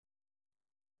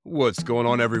What's going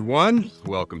on, everyone?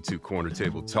 Welcome to Corner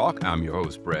Table Talk. I'm your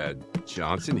host, Brad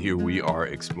Johnson. Here we are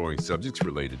exploring subjects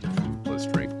related to food plus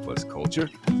drink plus culture.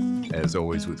 As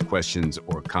always, with questions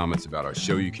or comments about our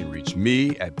show, you can reach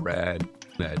me at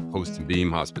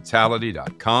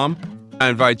brad@postandbeamhospitality.com. I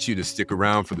invite you to stick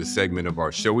around for the segment of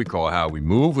our show we call How We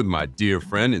Move with my dear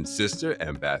friend and sister,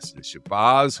 Ambassador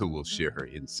Shabazz, who will share her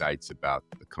insights about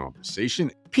the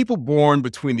conversation. People born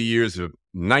between the years of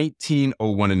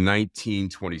 1901 and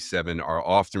 1927 are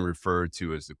often referred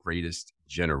to as the greatest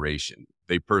generation.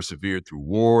 They persevered through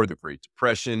war, the Great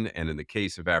Depression, and in the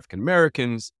case of African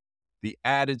Americans, the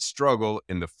added struggle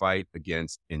in the fight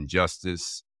against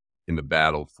injustice in the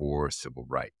battle for civil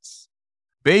rights.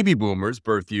 Baby boomers,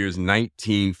 birth years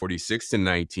 1946 to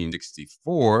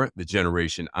 1964, the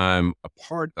generation I'm a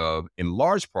part of, in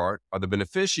large part, are the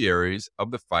beneficiaries of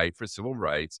the fight for civil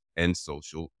rights and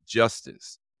social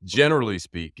justice. Generally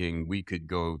speaking, we could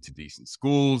go to decent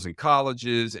schools and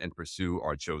colleges and pursue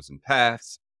our chosen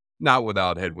paths, not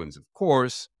without headwinds, of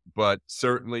course, but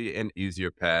certainly an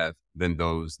easier path than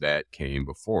those that came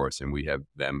before us, and we have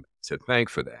them to thank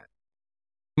for that.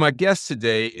 My guest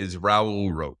today is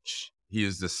Raoul Roach. He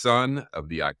is the son of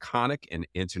the iconic and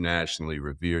internationally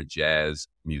revered jazz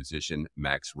musician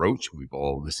Max Roach. We've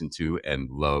all listened to and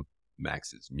loved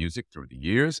Max's music through the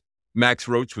years. Max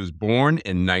Roach was born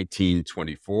in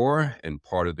 1924 and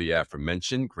part of the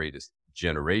aforementioned greatest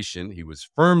generation. He was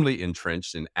firmly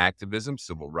entrenched in activism,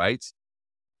 civil rights,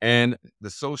 and the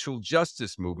social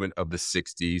justice movement of the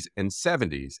 60s and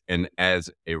 70s. And as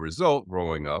a result,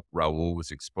 growing up, Raoul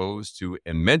was exposed to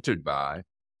and mentored by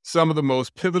some of the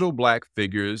most pivotal Black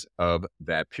figures of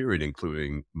that period,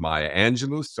 including Maya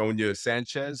Angelou, Sonia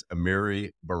Sanchez,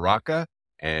 Amiri Baraka,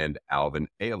 and Alvin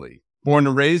Ailey. Born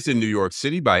and raised in New York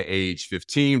City, by age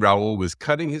 15, Raoul was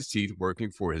cutting his teeth working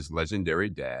for his legendary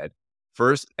dad,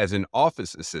 first as an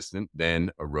office assistant, then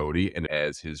a roadie, and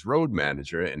as his road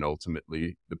manager, and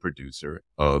ultimately the producer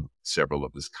of several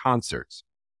of his concerts.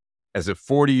 As a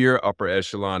 40-year upper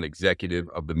echelon executive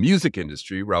of the music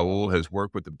industry, Raoul has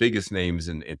worked with the biggest names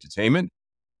in entertainment,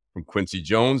 from Quincy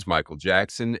Jones, Michael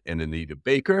Jackson, and Anita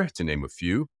Baker, to name a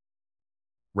few.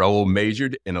 Raoul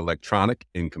majored in electronic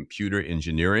and computer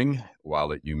engineering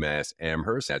while at UMass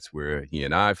Amherst. That's where he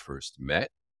and I first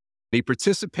met. He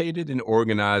participated in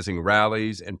organizing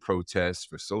rallies and protests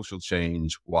for social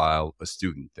change while a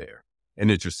student there. An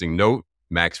interesting note,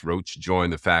 Max Roach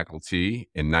joined the faculty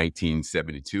in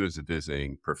 1972 as a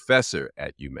visiting professor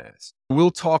at UMass.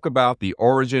 We'll talk about the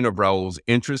origin of Raoul's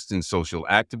interest in social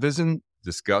activism,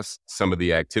 discuss some of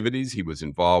the activities he was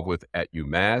involved with at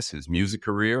UMass, his music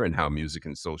career, and how music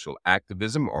and social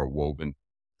activism are woven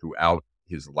throughout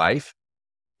his life.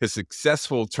 His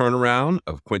successful turnaround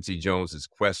of Quincy Jones's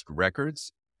Quest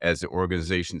Records as the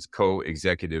organization's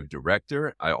co-executive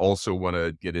director. I also want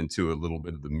to get into a little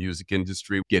bit of the music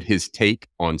industry, get his take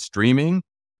on streaming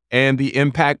and the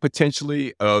impact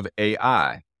potentially of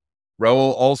AI.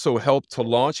 Raoul also helped to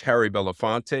launch Harry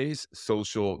Belafonte's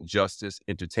social justice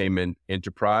entertainment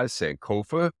enterprise,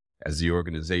 Sankofa, as the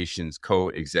organization's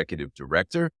co-executive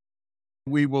director.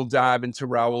 We will dive into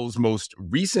Raoul's most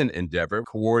recent endeavor,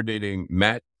 coordinating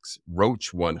Max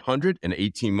Roach 100, an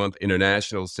 18-month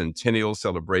international centennial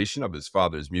celebration of his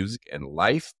father's music and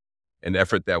life, an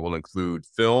effort that will include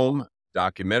film,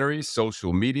 documentaries,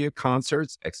 social media,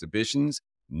 concerts, exhibitions,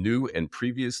 new and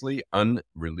previously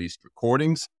unreleased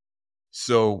recordings.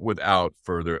 So without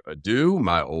further ado,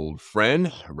 my old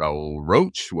friend, Raoul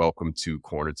Roach, welcome to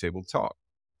Corner Table Talk.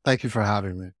 Thank you for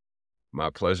having me. My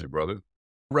pleasure, brother.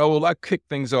 Raoul, I kick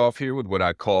things off here with what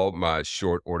I call my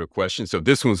short order question. So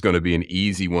this one's going to be an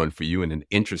easy one for you and an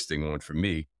interesting one for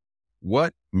me.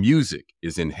 What music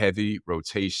is in heavy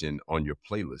rotation on your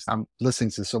playlist? I'm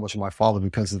listening to so much of my father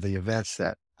because of the events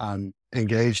that I'm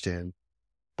engaged in.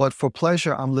 But for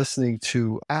pleasure, I'm listening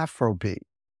to Afrobeat.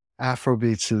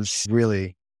 Afrobeats is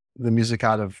really the music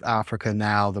out of Africa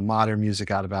now, the modern music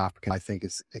out of Africa, I think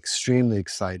is extremely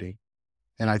exciting.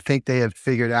 And I think they have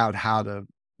figured out how to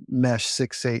mesh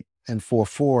 6/8 and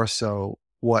 4/4. So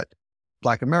what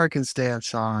Black Americans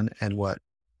dance on and what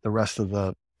the rest of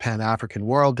the Pan-African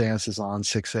world dances on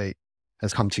 6/8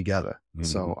 has come together. Mm-hmm.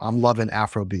 So I'm loving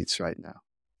Afrobeats right now.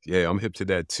 Yeah, I'm hip to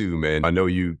that too, man. I know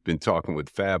you've been talking with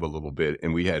Fab a little bit,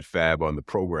 and we had Fab on the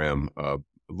program a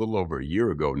little over a year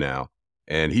ago now.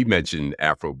 And he mentioned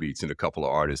Afrobeats and a couple of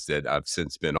artists that I've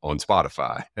since been on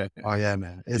Spotify. Oh yeah,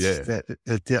 man!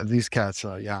 These cats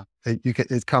are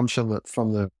it comes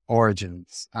from the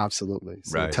origins, absolutely.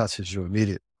 So right. It touches you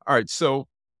immediately. All right, so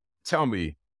tell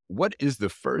me, what is the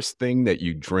first thing that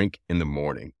you drink in the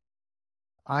morning?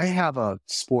 I have a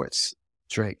sports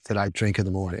drink that I drink in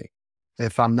the morning.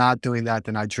 If I'm not doing that,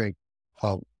 then I drink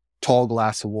a tall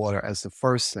glass of water as the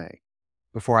first thing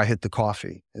before I hit the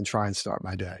coffee and try and start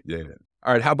my day. Yeah.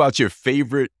 All right. How about your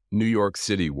favorite New York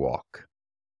City walk?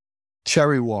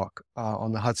 Cherry Walk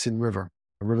on the Hudson River,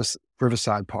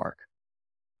 Riverside Park.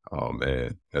 Oh,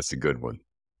 man, that's a good one.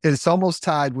 It's almost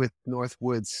tied with North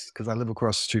Woods because I live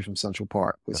across the street from Central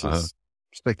Park, which is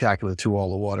spectacular to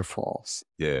all the waterfalls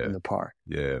in the park.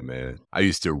 Yeah, man. I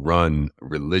used to run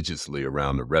religiously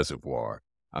around the reservoir.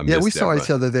 We saw each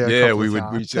other there. Yeah, we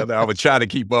would each other. I would try to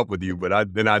keep up with you,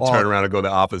 but then I'd turn around and go the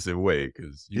opposite way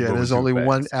because there's only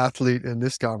one athlete in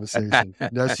this conversation.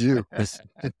 That's you.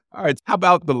 All right. How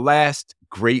about the last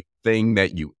great thing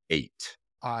that you ate?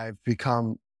 I've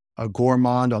become a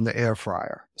gourmand on the air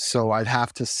fryer. So I'd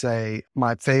have to say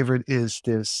my favorite is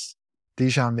this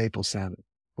Dijon maple salmon,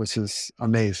 which is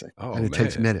amazing. And it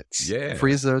takes minutes. Yeah.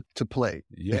 Freezer to plate.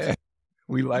 Yeah.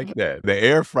 We like that. The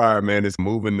air fryer, man, is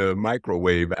moving the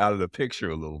microwave out of the picture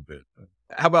a little bit.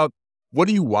 How about, what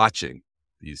are you watching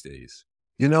these days?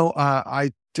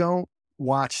 I don't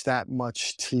watch that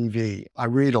much TV. I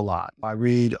read a lot. I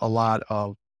read a lot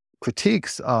of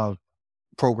critiques of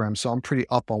programs, so I'm pretty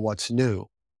up on what's new.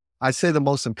 I'd say the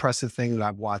most impressive thing that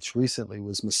I've watched recently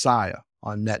was Messiah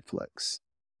on Netflix.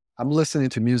 I'm listening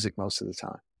to music most of the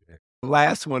time.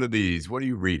 Last one of these, what are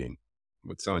you reading?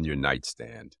 What's on your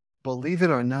nightstand? Believe it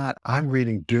or not, I'm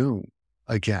reading Dune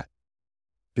again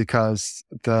because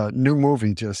the new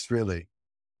movie just really,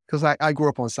 because I grew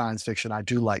up on science fiction. I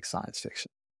do like science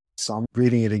fiction. So I'm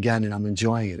reading it again and I'm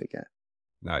enjoying it again.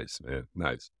 Nice, man.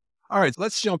 Nice. All right,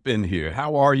 let's jump in here.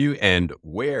 How are you and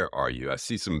where are you? I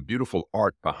see some beautiful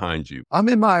art behind you. I'm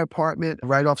in my apartment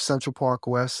right off Central Park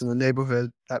West in the neighborhood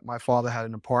that my father had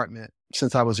an apartment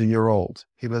since I was a year old.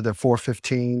 He lived at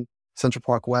 415 Central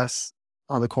Park West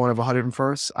on the corner of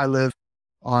 101st. I live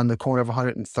on the corner of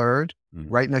 103rd,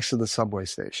 right next to the subway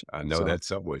station. I know that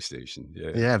subway station.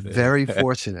 Yeah, very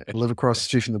fortunate. I live across the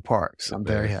street from the park, so I'm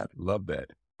very happy. Love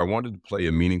that. I wanted to play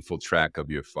a meaningful track of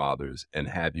your father's and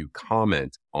have you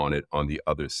comment on it on the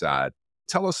other side.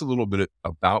 Tell us a little bit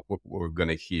about what we're going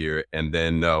to hear, and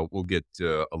then we'll get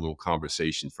a little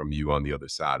conversation from you on the other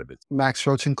side of it. Max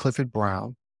Roach and Clifford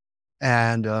Brown,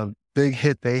 and a big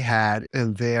hit they had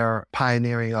in their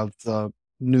pioneering of the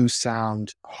new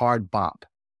sound hard bop.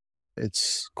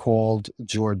 It's called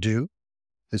Jordu.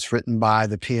 It's written by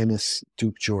the pianist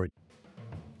Duke Jordan.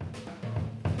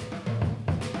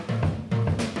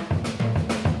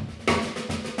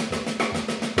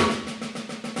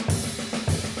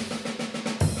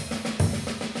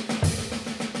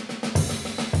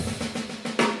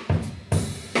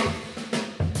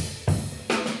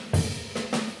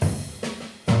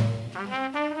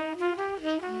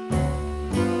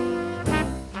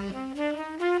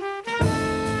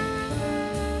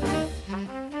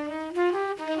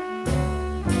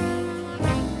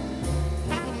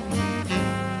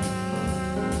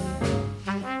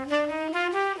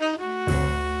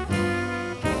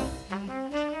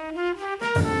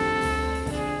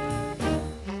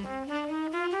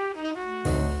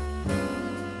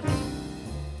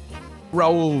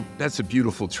 Raoul, that's a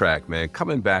beautiful track, man.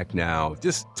 Coming back now,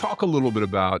 just talk a little bit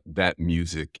about that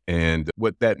music and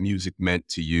what that music meant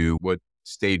to you, what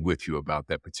stayed with you about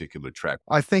that particular track.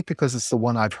 I think because it's the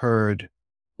one I've heard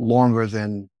longer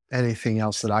than anything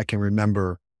else that I can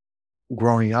remember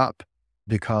growing up,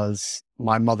 because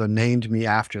my mother named me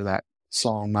after that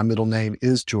song. My middle name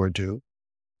is Jordu.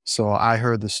 So I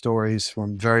heard the stories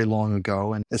from very long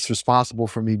ago, and it's responsible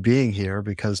for me being here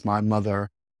because my mother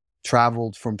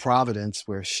traveled from Providence,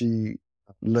 where she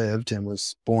lived and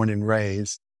was born and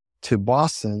raised, to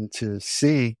Boston to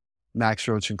see Max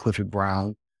Roach and Clifford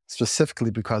Brown,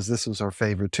 specifically because this was her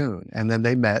favorite tune. And then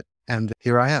they met, and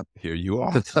here I am. Here you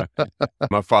are.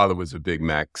 My father was a big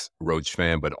Max Roach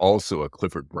fan, but also a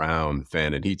Clifford Brown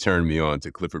fan, and he turned me on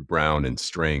to Clifford Brown and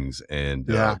Strings, and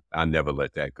I never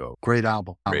let that go. Great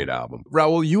album. Great album.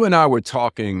 Raoul, you and I were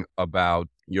talking about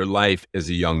your life as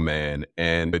a young man,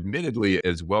 and admittedly,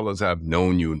 as well as I've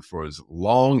known you and for as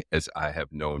long as I have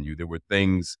known you, there were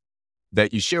things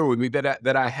that you shared with me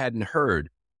that I hadn't heard.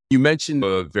 You mentioned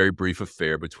a very brief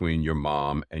affair between your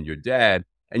mom and your dad,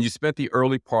 and you spent the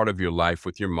early part of your life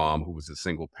with your mom, who was a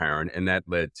single parent, and that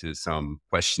led to some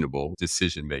questionable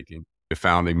decision-making. A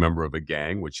founding member of a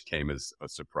gang, which came as a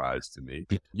surprise to me.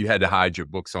 You had to hide your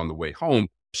books on the way home.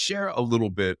 Share a little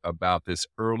bit about this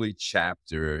early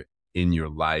chapter in your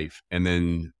life, and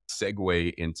then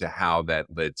segue into how that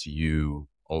led to you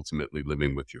ultimately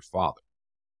living with your father.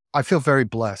 I feel very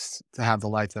blessed to have the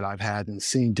life that I've had and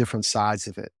seeing different sides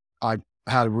of it. I've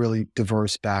had a really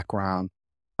diverse background.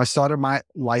 I started my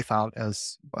life out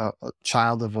as a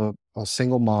child of a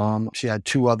single mom. She had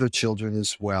two other children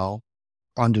as well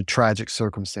under tragic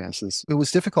circumstances. It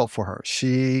was difficult for her.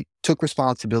 She took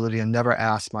responsibility and never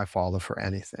asked my father for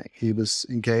anything. He was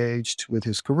engaged with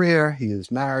his career. He is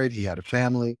married. He had a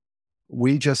family.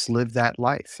 We just lived that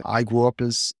life. I grew up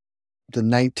as the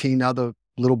 19 other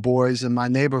little boys in my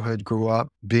neighborhood grew up,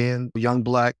 being young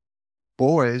Black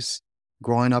boys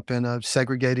growing up in a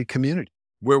segregated community.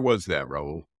 Where was that,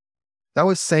 Raoul? That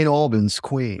was St. Albans,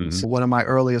 Queens. Mm-hmm. One of my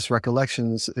earliest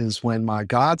recollections is when my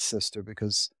god sister,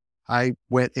 because I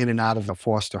went in and out of a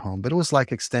foster home, but it was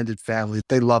like extended family.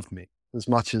 They loved me as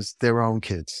much as their own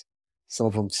kids. Some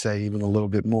of them say even a little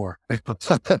bit more.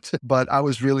 But I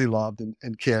was really loved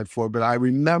and cared for. But I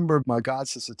remember my god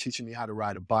sister teaching me how to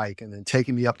ride a bike and then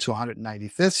taking me up to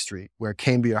 195th Street where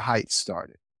Cambria Heights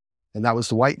started. And that was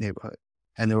the white neighborhood.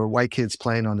 And there were white kids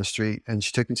playing on the street. And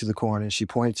she took me to the corner and she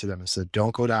pointed to them and said,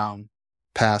 "Don't go down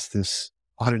past this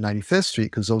 195th Street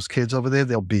because those kids over there,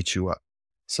 they'll beat you up."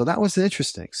 So that was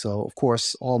interesting. So, of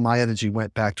course, all my energy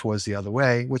went back towards the other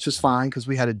way, which was fine because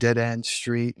we had a dead-end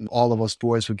street and all of us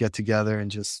boys would get together and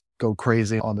just go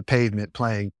crazy on the pavement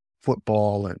playing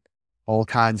football and all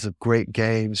kinds of great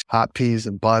games, hot peas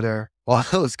and butter, all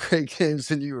those great games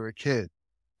when you were a kid.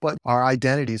 But our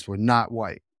identities were not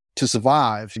white. To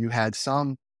survive, you had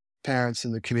some parents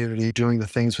in the community doing the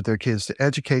things with their kids to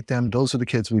educate them. Those are the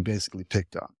kids we basically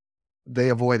picked on. They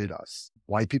avoided us.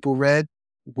 White people read,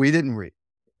 we didn't read.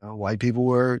 White people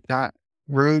were not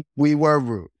rude, we were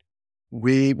rude.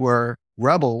 We were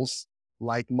rebels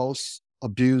like most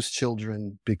abused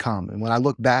children become. And when I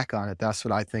look back on it, that's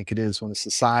what I think it is. When a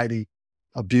society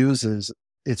abuses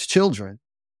its children,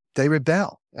 they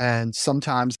rebel. And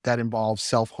sometimes that involves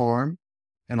self-harm.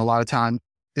 And a lot of times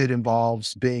it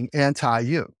involves being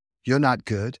anti-you. You're not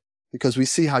good because we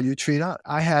see how you treat us.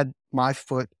 I had my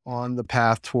foot on the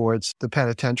path towards the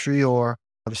penitentiary or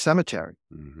the cemetery.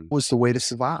 Mm-hmm. It was the way to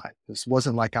survive. This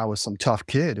wasn't like I was some tough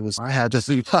kid. It was, I had to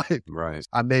survive. Right.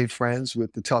 I made friends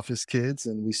with the toughest kids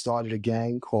and we started a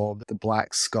gang called the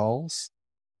Black Skulls.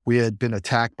 We had been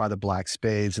attacked by the Black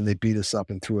Spades and they beat us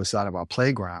up and threw us out of our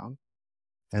playground.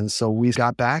 And so we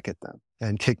got back at them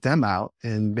and kicked them out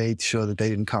and made sure that they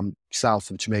didn't come south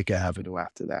of Jamaica Avenue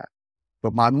after that.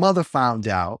 But my mother found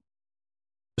out.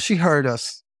 She heard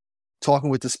us talking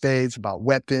with the Spades about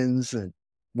weapons and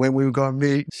when we were going to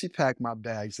meet. She packed my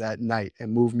bags that night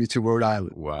and moved me to Rhode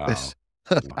Island. Wow.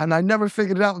 And I never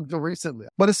figured it out until recently.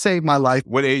 But it saved my life.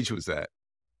 What age was that?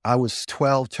 I was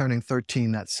 12, turning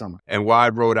 13 that summer. And why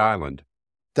Rhode Island?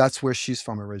 That's where she's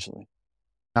from originally.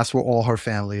 That's where all her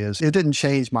family is. It didn't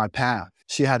change my path.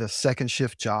 She had a second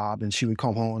shift job and she would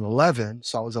come home at 11.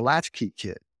 So I was a latchkey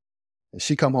kid. And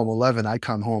she come home 11, I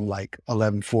come home like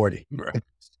 11:40. Right.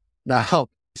 Now,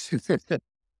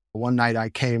 one night I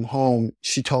came home,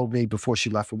 she told me before she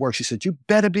left for work, she said, "You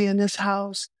better be in this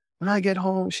house when I get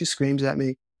home." She screams at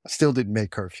me. I still didn't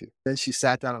make curfew. Then she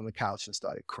sat down on the couch and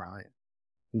started crying.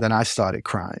 And then I started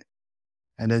crying.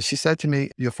 And then she said to me,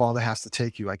 "Your father has to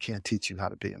take you. I can't teach you how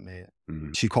to be a man."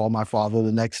 Mm-hmm. She called my father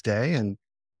the next day and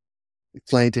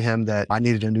explained to him that I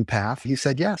needed a new path. He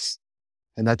said yes.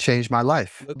 And that changed my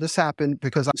life. This happened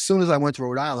because as soon as I went to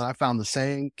Rhode Island, I found the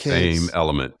same kids. Same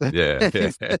element. Yeah.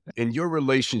 In your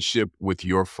relationship with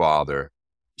your father,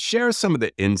 share some of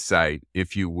the insight,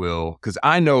 if you will, because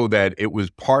I know that it was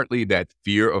partly that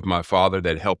fear of my father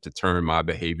that helped to turn my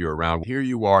behavior around. Here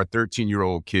you are,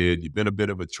 13-year-old kid. You've been a bit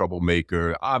of a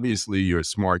troublemaker. Obviously, you're a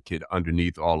smart kid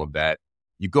underneath all of that.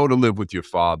 You go to live with your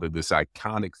father, this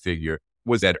iconic figure.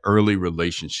 What was that early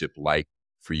relationship like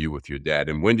for you with your dad?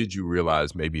 And when did you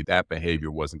realize maybe that behavior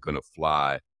wasn't going to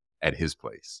fly at his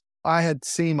place? I had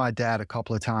seen my dad a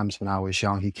couple of times when I was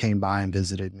young. He came by and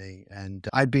visited me and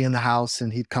I'd be in the house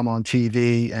and he'd come on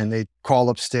TV and they'd call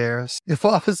upstairs. If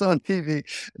I was on TV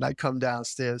and I'd come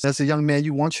downstairs, as a young man,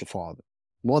 you want your father.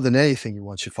 More than anything, you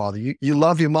want your father. You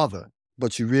love your mother,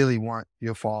 but you really want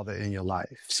your father in your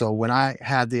life. So when I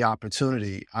had the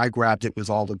opportunity, I grabbed it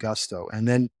with all the gusto. And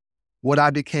then what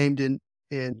I became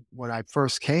when I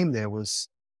first came there was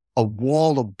a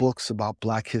wall of books about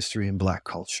Black history and Black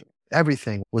culture.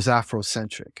 Everything was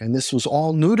Afrocentric. And this was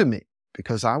all new to me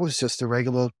because I was just a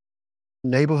regular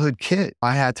neighborhood kid.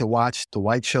 I had to watch the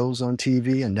white shows on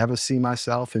TV and never see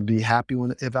myself and be happy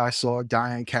if I saw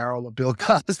Diane Carroll or Bill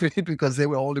Cosby because they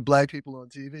were only Black people on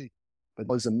TV. But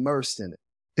I was immersed in it.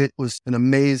 It was an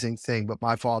amazing thing, but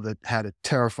my father had a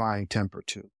terrifying temper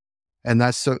too. And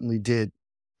that certainly did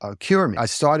cure me. I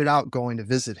started out going to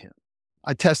visit him.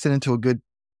 I tested into a good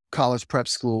college prep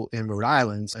school in Rhode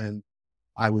Island, and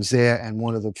I was there and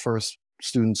one of the first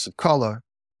students of color,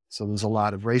 so there was a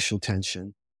lot of racial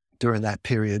tension. during that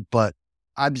period, but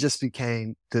I just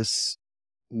became this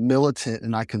militant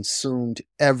and I consumed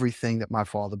everything that my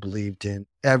father believed in,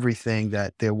 everything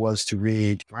that there was to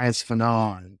read, Frantz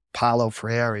Fanon, Paulo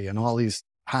Freire, and all these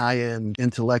high-end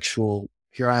intellectual.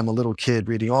 Here I am, a little kid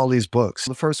reading all these books.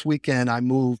 The first weekend I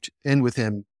moved in with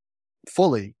him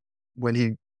fully when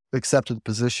he accepted the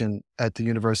position at the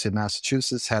University of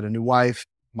Massachusetts, had a new wife.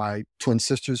 My twin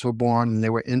sisters were born and they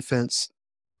were infants.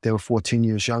 They were 14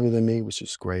 years younger than me, which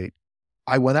was great.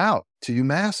 I went out to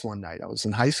UMass one night. I was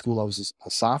in high school. I was a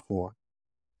sophomore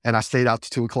and I stayed out to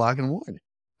 2 o'clock in the morning.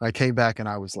 I came back and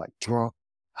I was like drunk,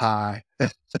 high,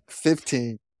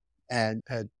 15, and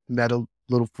had met a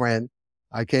little friend.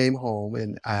 I came home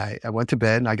and I went to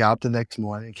bed and I got up the next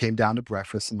morning and came down to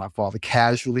breakfast and my father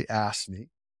casually asked me,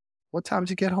 "What time did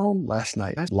you get home last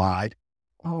night?" I lied.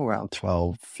 "Oh, around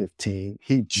 12, 15.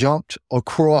 He jumped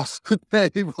across the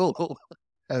table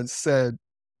and said,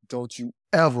 "Don't you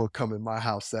ever come in my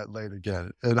house that late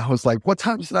again." And I was like, "What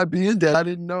time should I be in there?" I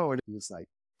didn't know. And he was like,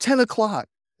 10 o'clock.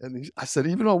 And I said,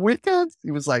 "Even on weekends?"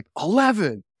 He was like,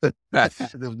 11. There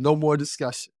was no more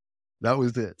discussion. That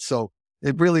was it. So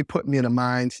it really put me in a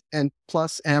mind. And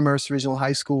plus, Amherst Regional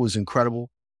High School was incredible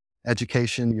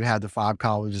education. You had the 5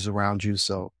 colleges around you.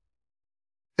 So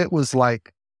it was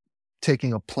like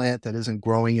taking a plant that isn't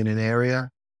growing in an area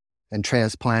and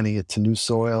transplanting it to new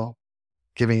soil,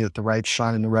 giving it the right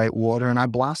sun and the right water, and I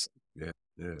blossomed. Yeah,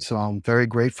 yeah. So I'm very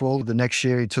grateful. The next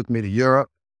year he took me to Europe.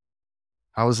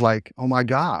 I was like, oh my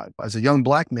God. As a young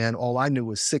Black man, all I knew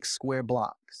was 6 square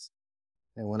blocks.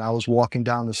 And when I was walking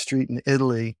down the street in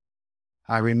Italy,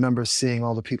 I remember seeing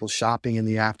all the people shopping in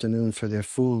the afternoon for their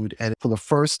food. And for the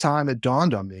first time, it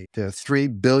dawned on me, there are 3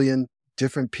 billion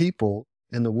different people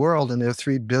in the world, and there are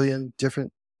 3 billion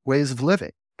different ways of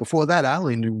living. Before that, I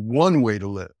only knew one way to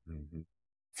live. Mm-hmm.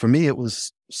 For me, it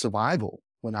was survival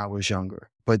when I was younger.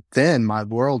 But then my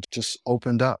world just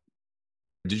opened up.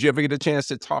 Did you ever get a chance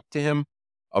to talk to him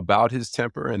about his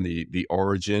temper and the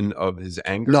origin of his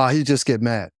anger? No, he'd just get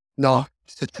mad. No,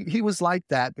 he was like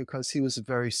that because he was a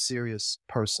very serious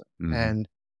person. Mm-hmm. And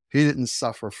he didn't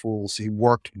suffer fools. He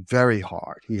worked very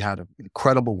hard. He had an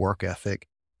incredible work ethic.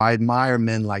 I admire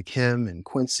men like him and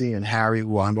Quincy and Harry,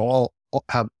 who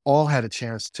have all had a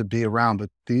chance to be around, but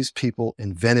these people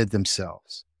invented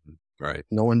themselves. Right.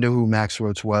 No one knew who Max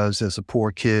Roach was as a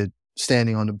poor kid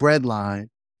standing on the bread line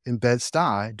in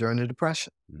Bed-Stuy during the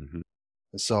Depression. Mm-hmm.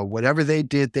 And so whatever they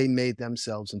did, they made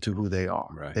themselves into who they are.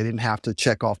 Right. They didn't have to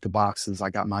check off the boxes.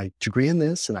 I got my degree in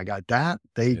this and I got that.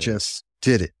 They just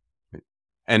did it.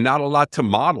 And not a lot to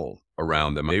model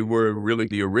around them. They were really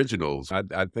the originals. I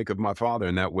think of my father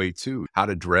in that way too. How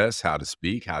to dress, how to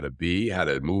speak, how to be, how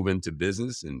to move into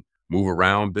business and move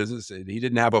around business. And he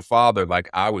didn't have a father like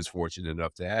I was fortunate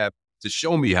enough to have to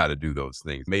show me how to do those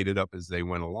things. Made it up as they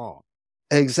went along.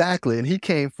 Exactly. And he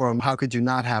came from, how could you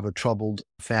not have a troubled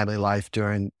family life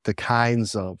during the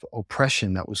kinds of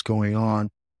oppression that was going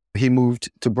on? He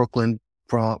moved to Brooklyn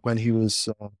when he was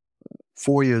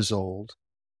 4 years old.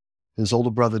 His older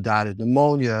brother died of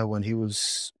pneumonia when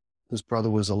his brother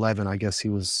was 11. I guess he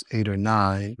was 8 or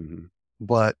 9. Mm-hmm.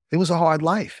 But it was a hard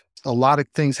life. A lot of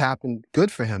things happened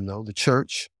good for him, though. The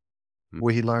church,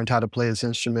 where he learned how to play his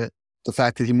instrument. The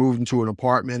fact that he moved into an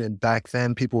apartment, and back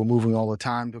then people were moving all the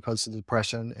time because of the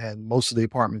Depression, and most of the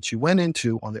apartments you went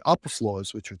into on the upper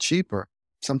floors, which were cheaper,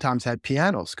 sometimes had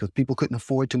pianos because people couldn't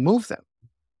afford to move them.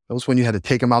 That was when you had to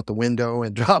take them out the window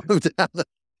and drop them down.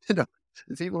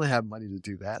 People didn't have money to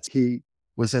do that. He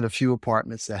was in a few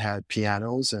apartments that had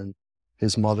pianos, and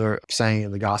his mother sang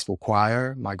in the gospel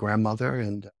choir, my grandmother,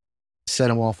 and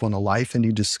set him off on a life, and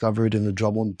he discovered in the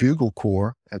drum and bugle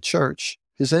corps at church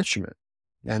his instrument.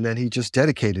 And then he just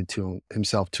dedicated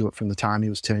himself to it from the time he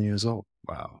was 10 years old.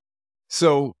 Wow.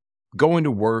 So going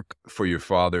to work for your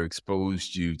father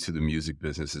exposed you to the music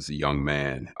business as a young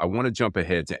man. I want to jump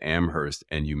ahead to Amherst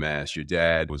and UMass. Your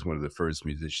dad was one of the first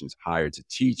musicians hired to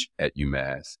teach at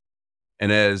UMass.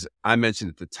 And as I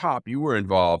mentioned at the top, you were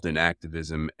involved in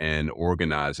activism and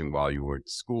organizing while you were at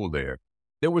school there.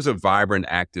 There was a vibrant,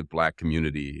 active Black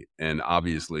community, and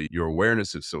obviously your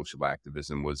awareness of social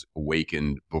activism was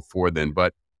awakened before then.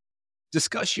 But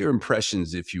discuss your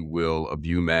impressions, if you will, of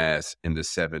UMass in the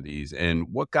 70s and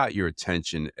what got your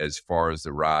attention as far as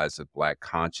the rise of Black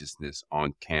consciousness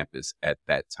on campus at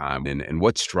that time, and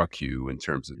what struck you in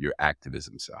terms of your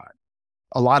activism side?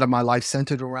 A lot of my life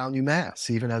centered around UMass,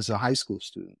 even as a high school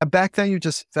student. Back then, you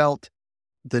just felt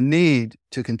the need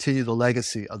to continue the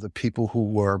legacy of the people who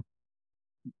were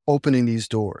opening these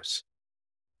doors,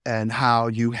 and how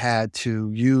you had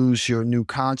to use your new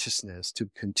consciousness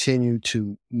to continue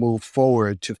to move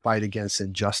forward to fight against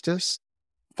injustice,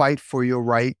 fight for your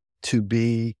right to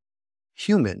be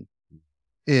human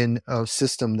in a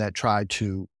system that tried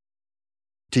to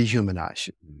dehumanize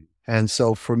you. And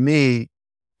so for me,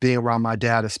 being around my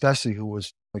dad, especially, who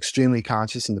was extremely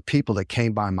conscious, and the people that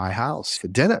came by my house for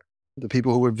dinner, the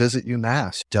people who would visit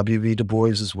UMass, W.B. Du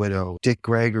Bois's widow, Dick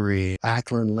Gregory,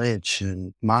 Ackland Lynch,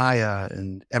 and Maya,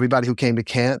 and everybody who came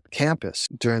to campus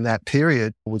during that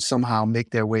period would somehow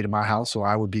make their way to my house, or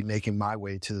I would be making my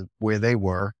way to where they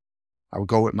were. I would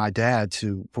go with my dad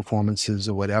to performances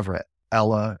or whatever,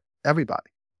 Ella, everybody.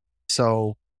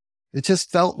 So it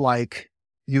just felt like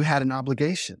you had an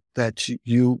obligation, that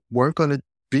you weren't going to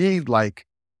be like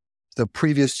the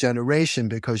previous generation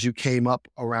because you came up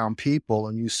around people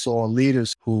and you saw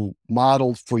leaders who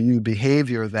modeled for you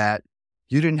behavior that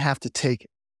you didn't have to take it,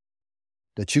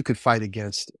 that you could fight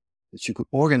against it, that you could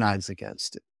organize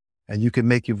against it, and you could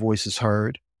make your voices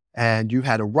heard. And you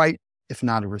had a right, if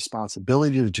not a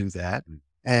responsibility, to do that.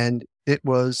 And it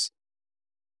was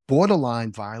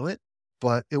borderline violent,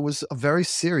 but it was a very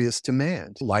serious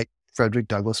demand. Like Frederick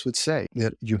Douglass would say,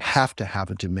 that you have to have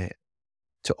a demand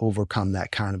to overcome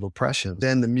that kind of oppression.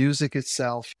 Then the music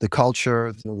itself, the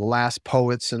culture, the last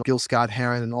poets and Gil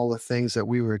Scott-Heron and all the things that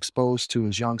we were exposed to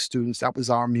as young students, that was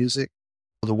our music.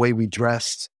 The way we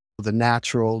dressed, the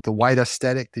natural, the white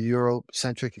aesthetic, the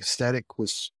Eurocentric aesthetic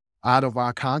was out of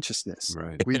our consciousness.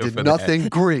 Right. We did nothing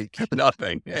Greek.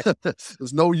 Nothing.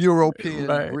 There's no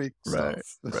European Greek right,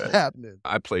 stuff happening.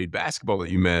 I played basketball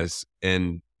at UMass,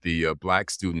 and the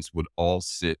black students would all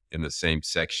sit in the same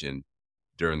section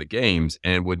during the games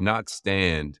and would not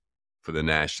stand for the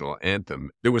national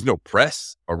anthem. There was no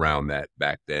press around that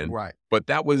back then. Right. But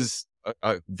that was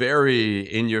a very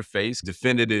in-your-face,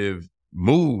 definitive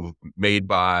move made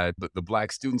by the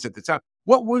black students at the time.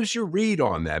 What was your read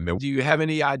on that, man? Do you have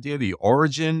any idea the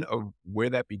origin of where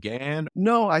that began?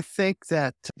 No, I think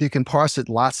that you can parse it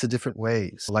lots of different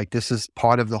ways. Like, this is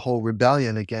part of the whole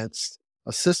rebellion against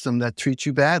a system that treats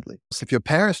you badly. So if your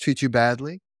parents treat you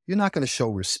badly, you're not going to show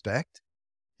respect.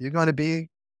 You're going to be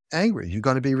angry. You're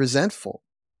going to be resentful.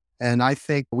 And I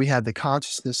think we had the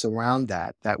consciousness around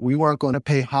that we weren't going to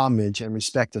pay homage and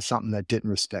respect to something that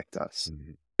didn't respect us.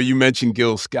 Mm-hmm. You mentioned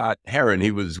Gil Scott-Heron. He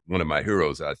was one of my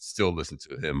heroes. I still listen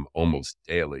to him almost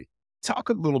daily. Talk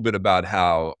a little bit about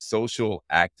how social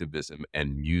activism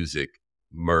and music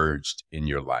merged in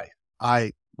your life.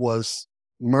 I was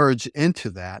merged into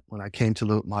that when I came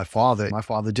to my father. My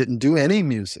father didn't do any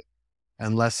music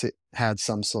unless it had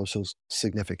some social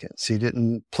significance. He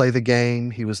didn't play the game.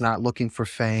 He was not looking for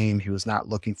fame. He was not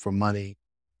looking for money.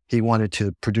 He wanted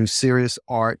to produce serious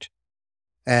art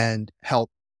and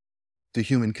help the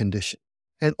human condition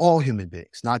and all human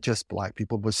beings, not just black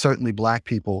people, but certainly black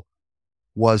people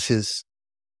was his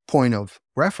point of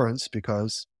reference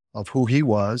because of who he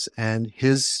was and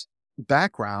his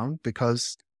background,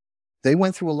 because they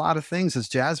went through a lot of things as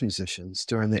jazz musicians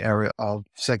during the era of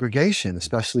segregation,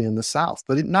 especially in the South,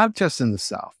 but not just in the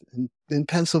South, in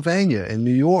Pennsylvania, in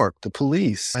New York, the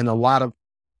police, and a lot of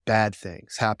bad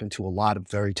things happened to a lot of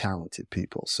very talented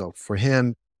people. So for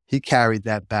him, he carried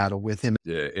that battle with him.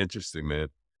 Yeah, interesting, man.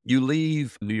 You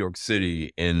leave New York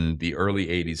City in the early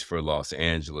 80s for Los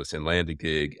Angeles and land a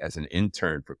gig as an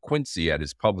intern for Quincy at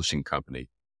his publishing company.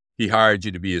 He hired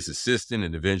you to be his assistant,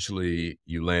 and eventually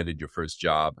you landed your first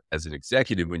job as an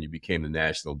executive when you became the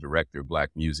national director of Black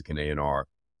music and A&R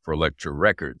for Elektra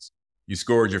Records. You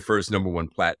scored your first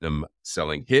 #1 platinum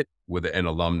selling hit with an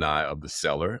alumni of the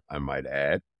Cellar, I might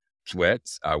add,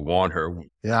 Sweats, I Want Her.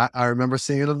 Yeah, I remember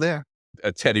seeing them there.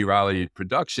 A Teddy Riley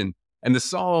production. And the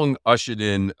song ushered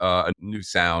in a new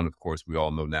sound, of course, we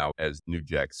all know now as New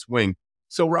Jack Swing.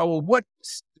 So, Raoul, what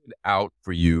stood out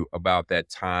for you about that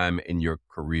time in your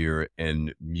career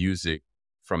and music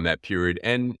from that period?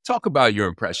 And talk about your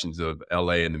impressions of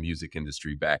LA and the music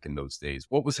industry back in those days.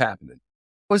 What was happening?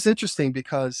 It was interesting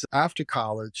because after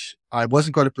college, I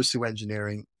wasn't going to pursue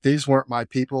engineering. These weren't my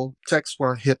people. Techs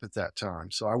weren't hip at that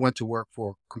time. So I went to work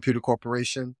for Computer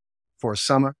Corporation for a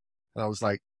summer. And I was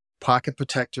like, pocket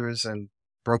protectors and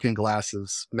broken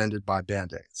glasses mended by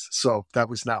Band-Aids. So that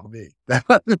was not me.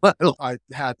 I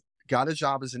got a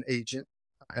job as an agent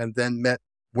and then met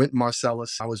Wynton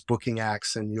Marsalis. I was booking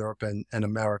acts in Europe and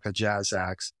America, jazz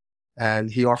acts.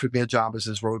 And he offered me a job as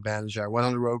his road manager. I went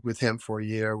on the road with him for a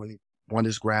year when he won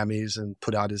his Grammys and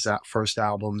put out his first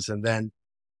albums. And then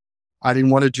I didn't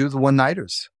want to do the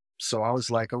one-nighters. So I was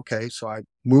like, okay. So I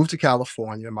moved to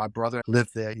California. My brother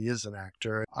lived there. He is an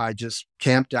actor. I just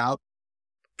camped out,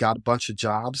 got a bunch of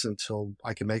jobs until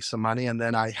I could make some money. And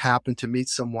then I happened to meet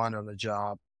someone on a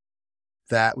job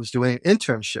that was doing an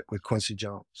internship with Quincy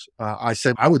Jones. I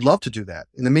said, I would love to do that.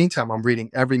 In the meantime, I'm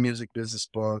reading every music business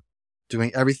book,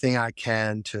 doing everything I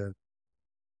can to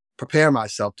prepare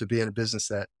myself to be in a business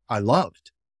that I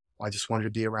loved. I just wanted to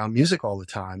be around music all the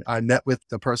time. I met with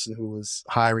the person who was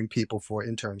hiring people for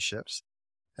internships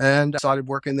and started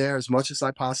working there as much as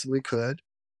I possibly could.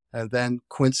 And then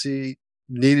Quincy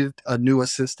needed a new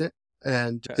assistant,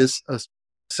 and his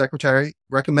secretary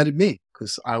recommended me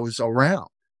because I was around.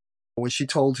 When she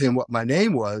told him what my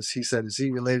name was, he said, "Is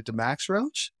he related to Max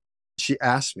Roach?" She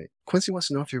asked me, "Quincy wants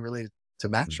to know if you're related to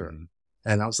Max Roach."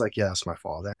 And I was like, "Yeah, that's my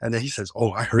father." And then he says,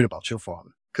 "Oh, I heard about your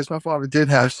father." Because my father did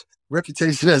have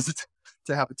reputation as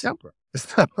to have a temper.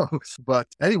 But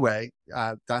anyway,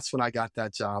 that's when I got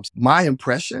that job. My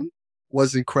impression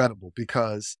was incredible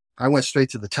because I went straight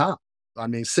to the top. I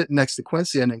mean, sitting next to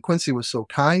Quincy, and then Quincy was so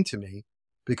kind to me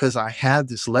because I had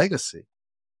this legacy.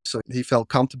 So he felt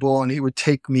comfortable and he would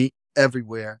take me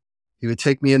everywhere. He would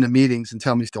take me into meetings and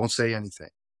tell me, "Don't say anything."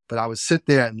 But I would sit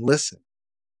there and listen.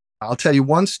 I'll tell you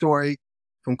one story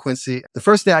from Quincy. The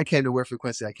first day I came to work for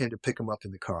Quincy, I came to pick him up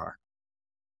in the car.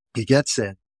 He gets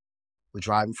in. We're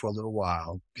driving for a little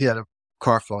while. He had a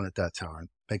car phone at that time,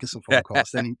 making some phone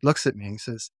calls. Then he looks at me and he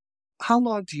says, "How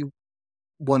long do you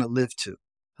want to live to?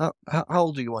 How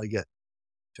old do you want to get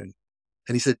to?" And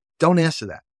he said, "Don't answer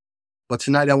that. But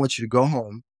tonight I want you to go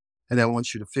home and I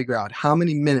want you to figure out how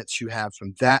many minutes you have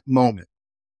from that moment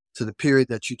to the period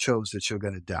that you chose that you're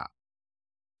going to die."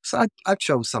 So I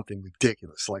chose something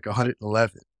ridiculous, like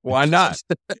 111. Why not?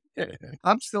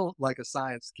 I'm still like a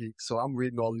science geek, so I'm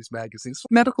reading all these magazines.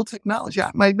 Medical technology,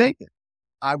 I might make it.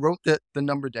 I wrote the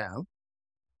number down,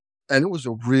 and it was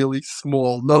a really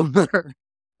small number.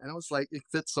 And I was like, it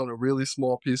fits on a really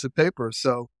small piece of paper.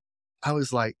 So I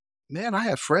was like, man, I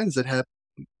have friends that have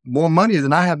more money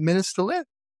than I have minutes to live.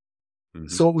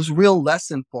 So it was a real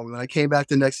lesson for me. When I came back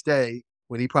the next day,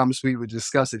 when he promised we would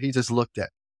discuss it, he just looked at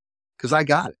it because I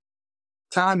got it.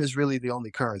 Time is really the only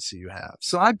currency you have.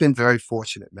 So I've been very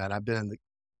fortunate, man. I've been in the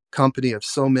company of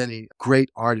so many great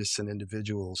artists and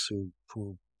individuals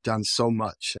who've done so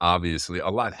much. Obviously, a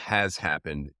lot has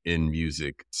happened in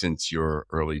music since your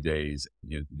early days.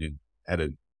 You had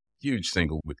a huge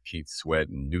single with Keith Sweat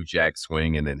and New Jack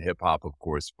Swing, and then hip hop, of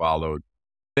course, followed.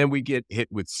 Then we get hit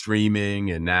with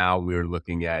streaming, and now we're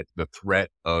looking at the threat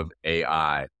of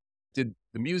AI. Did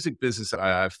the music business,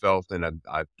 I felt, and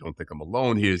I don't think I'm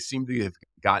alone here, seem to have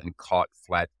gotten caught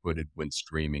flat-footed when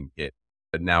streaming hit.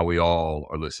 But now we all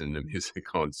are listening to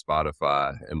music on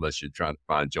Spotify, unless you're trying to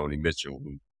find Joni Mitchell,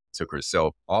 who took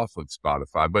herself off of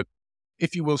Spotify. But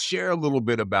if you will share a little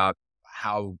bit about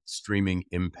how streaming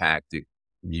impacted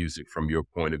music from your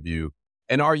point of view.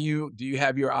 And do you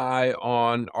have your eye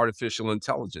on artificial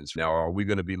intelligence? Now, are we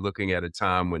going to be looking at a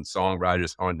time when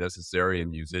songwriters aren't necessary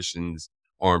and musicians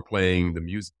aren't playing the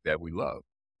music that we love?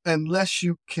 Unless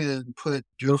you can put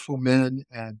beautiful men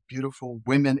and beautiful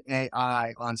women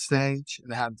AI on stage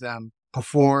and have them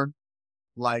perform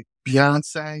like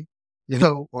Beyonce,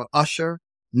 or Usher,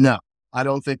 no, I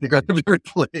don't think they're going to be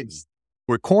replaced.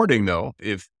 Recording, though,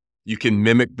 if you can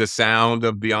mimic the sound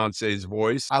of Beyonce's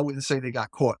voice. I wouldn't say they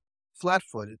got caught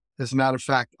flat-footed. As a matter of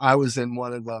fact, I was in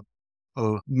one of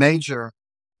the major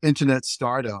internet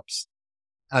startups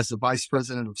as the vice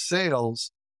president of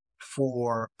sales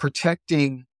for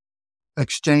protecting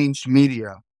exchanged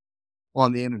media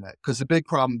on the internet. Because the big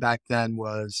problem back then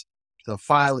was the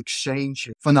file exchange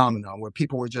phenomenon where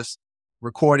people were just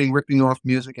recording, ripping off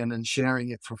music and then sharing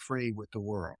it for free with the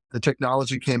world. The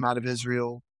technology came out of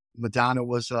Israel. Madonna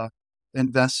was an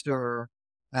investor,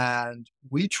 and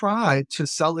we tried to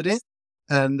sell it in.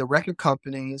 And the record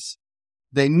companies,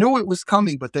 they knew it was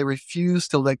coming, but they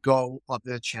refused to let go of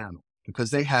their channel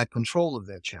because they had control of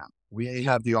their channel. We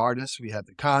have the artists, we have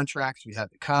the contracts, we have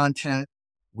the content,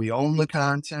 we own the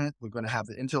content. We're going to have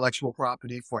the intellectual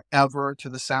property forever to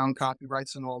the sound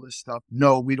copyrights and all this stuff.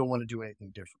 No, we don't want to do anything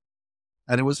different.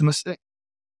 And it was a mistake.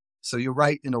 So you're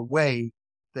right, in a way,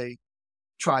 they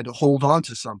tried to hold on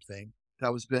to something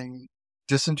that was being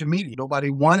disintermediated. Nobody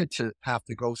wanted to have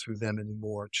to go through them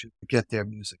anymore to get their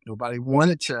music. Nobody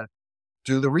wanted to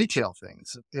do the retail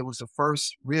things. It was the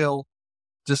first real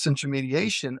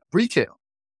disintermediation of retail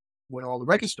when all the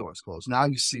record stores closed. Now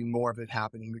you see more of it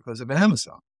happening because of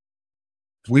Amazon.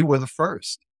 We were the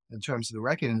first in terms of the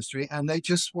record industry, and they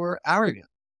just were arrogant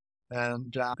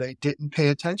and they didn't pay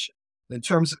attention. In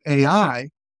terms of AI,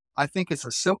 I think it's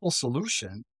a simple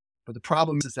solution. But the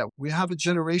problem is that we have a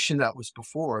generation that was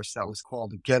before us that was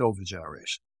called the get-over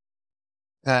generation.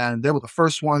 And they were the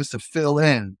first ones to fill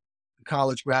in, the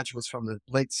college graduates from the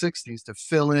late 60s, to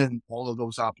fill in all of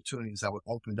those opportunities that were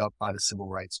opened up by the civil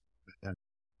rights movement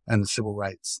and the civil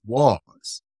rights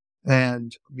laws.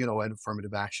 and, and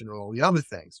affirmative action and all the other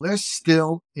things. They're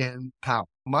still in power.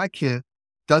 My kid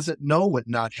doesn't know what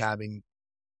not having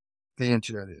the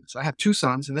internet is. I have two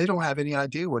sons and they don't have any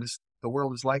idea what the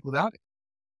world is like without it.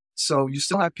 So you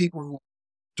still have people who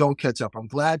don't catch up. I'm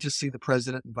glad to see the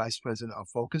president and vice president are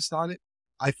focused on it.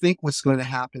 I think what's going to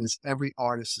happen is every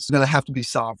artist is going to have to be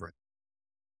sovereign.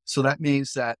 So that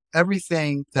means that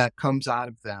everything that comes out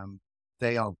of them,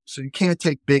 they own. So you can't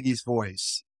take Biggie's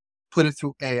voice, put it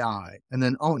through AI, and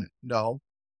then own it. No,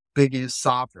 Biggie is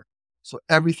sovereign. So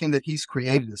everything that he's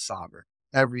created is sovereign.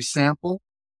 Every sample,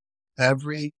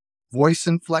 every voice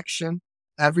inflection,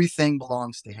 everything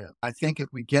belongs to him. I think if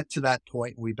we get to that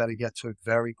point, we better get to it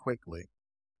very quickly.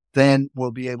 Then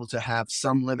we'll be able to have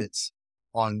some limits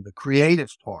on the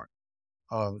creative part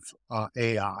of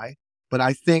AI. But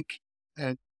I think,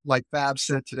 and like Fab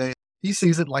said today, he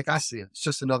sees it like I see it. It's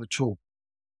just another tool.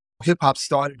 Hip hop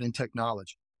started in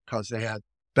technology because they had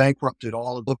bankrupted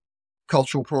all of the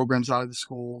cultural programs out of the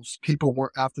schools. People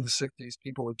were, after the 60s,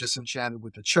 people were disenchanted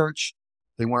with the church.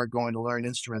 They weren't going to learn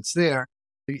instruments there.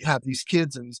 You have these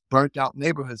kids in these burnt out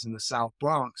neighborhoods in the South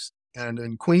Bronx and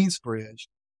in Queensbridge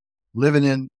living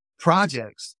in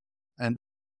projects, and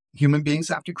human beings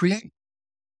have to create.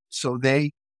 So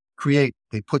they create,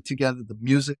 they put together the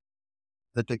music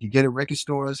that they could get at record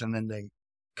stores, and then they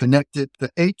connected the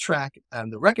 8-track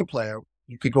and the record player.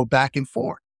 You could go back and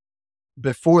forth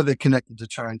before they connected the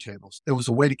turntables. It was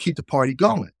a way to keep the party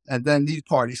going. And then these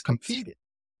parties competed.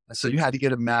 And so you had to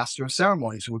get a master of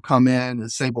ceremonies who would come in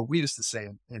and say what we used to say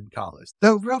in college.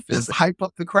 The rough is hype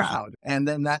up the crowd. And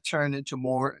then that turned into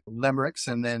more limericks,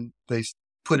 and then they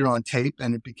put it on tape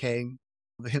and it became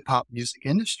the hip hop music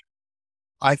industry.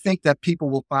 I think that people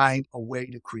will find a way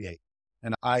to create.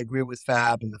 And I agree with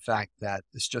Fab in the fact that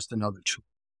it's just another tool.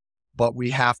 But we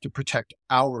have to protect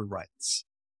our rights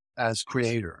as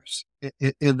creators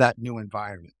in that new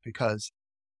environment, because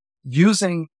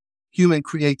using human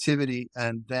creativity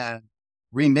and then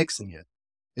remixing it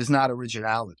is not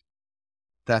originality.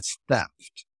 That's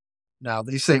theft. Now,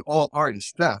 they say all art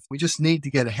is theft. We just need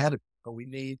to get ahead of it, but we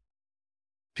need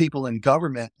people in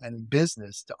government and in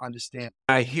business to understand.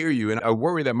 I hear you. And I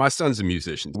worry that my son's a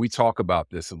musician. We talk about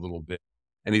this a little bit.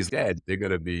 And he's dead. They're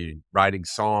going to be writing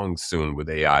songs soon with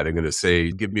AI. They're going to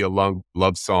say, give me a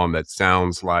love song that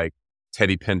sounds like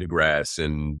Teddy Pendergrass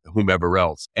and whomever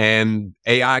else. And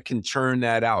AI can churn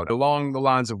that out. Along the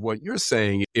lines of what you're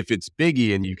saying, if it's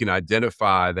Biggie and you can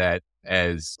identify that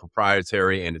as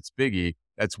proprietary and it's Biggie,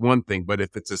 that's one thing. But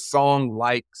if it's a song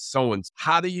like so-and-so,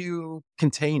 how do you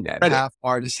contain that?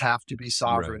 Artists have to be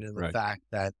sovereign in the fact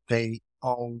that they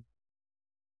own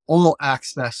all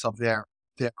aspects of their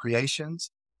creations,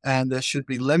 and there should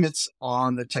be limits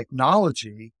on the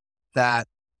technology that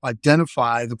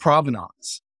identify the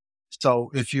provenance.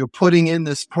 So if you're putting in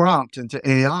this prompt into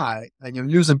AI and you're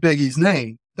using Biggie's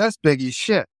name, that's Biggie's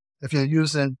shit. If you're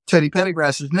using Teddy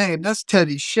Pendergrass's name, that's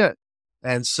Teddy's shit.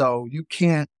 And so you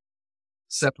can't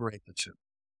separate the two.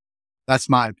 That's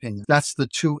my opinion. That's the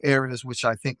two areas which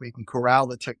I think we can corral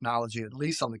the technology, at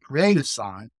least on the creative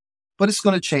side, but it's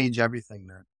going to change everything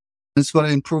there. It's going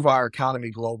to improve our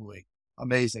economy globally.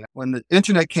 Amazing. When the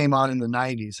internet came on in the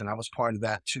 90s, and I was part of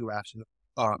that too, after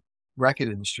the record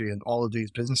industry and all of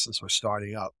these businesses were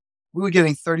starting up, we were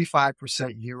getting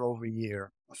 35% year over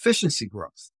year efficiency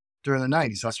growth during the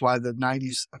 90s. That's why the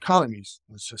 90s economies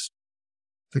was just,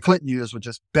 the Clinton years were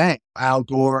just bang. Al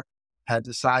Gore had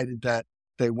decided that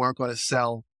they weren't going to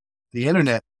sell the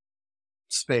internet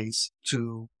space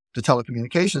to the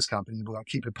telecommunications company, they were going to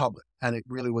keep it public. And it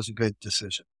really was a good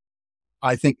decision.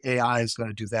 I think AI is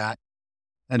going to do that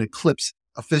and eclipse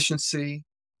efficiency.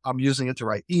 I'm using it to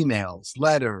write emails,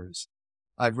 letters.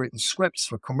 I've written scripts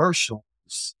for commercials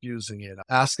using it.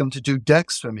 I ask them to do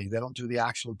decks for me. They don't do the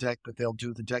actual deck, but they'll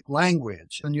do the deck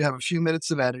language. And you have a few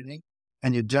minutes of editing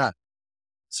and you're done.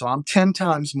 So I'm 10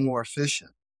 times more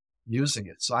efficient using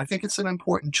it. So I think it's an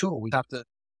important tool. We have to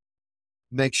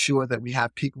make sure that we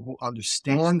have people who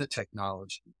understand the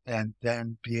technology and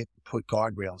then be able to put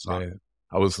guardrails on it.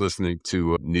 I was listening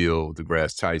to Neil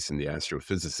deGrasse Tyson, the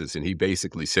astrophysicist, and he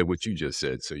basically said what you just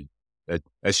said. So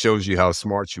that shows you how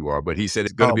smart you are. But he said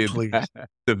it's going to be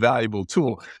a valuable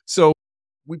tool. So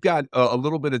we've got a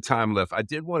little bit of time left. I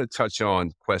did want to touch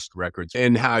on Quest Records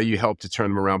and how you helped to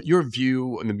turn them around. Your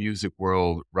view in the music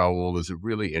world, Raoul, is a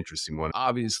really interesting one.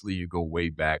 Obviously, you go way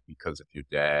back because of your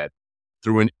dad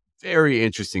through an very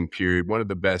interesting period. One of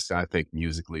the best, I think,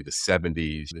 musically, the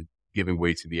 70s, giving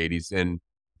way to the 80s. And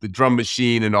the drum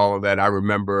machine and all of that. I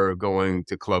remember going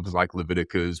to clubs like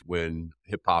Leviticus when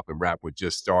hip hop and rap were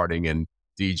just starting, and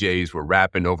DJs were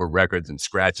rapping over records and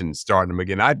scratching and starting them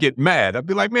again. I'd get mad. I'd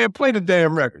be like, man, play the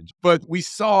damn records. But we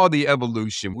saw the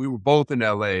evolution. We were both in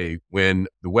LA when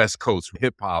the West Coast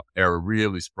hip hop era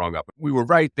really sprung up. We were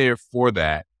right there for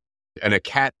that, and a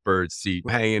catbird seat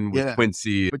hanging with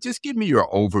Quincy. But just give me your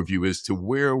overview as to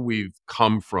where we've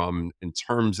come from in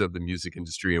terms of the music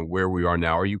industry and where we are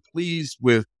now. Are you pleased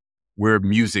with where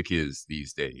music is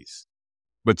these days?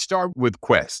 But start with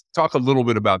Quest. Talk a little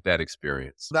bit about that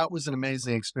experience. That was an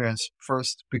amazing experience.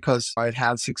 First, because I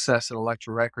had success at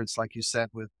Elektra Records, like you said,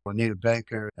 with Anita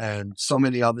Baker and so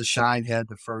many others. Shine had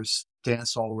the first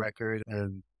dancehall record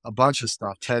and a bunch of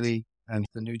stuff, Teddy and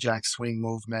the New Jack Swing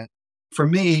movement. For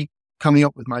me, coming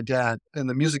up with my dad and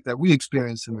the music that we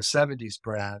experienced in the 70s,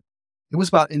 Brad, it was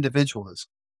about individualism.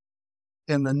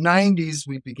 In the 90s,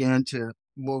 we began to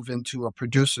move into a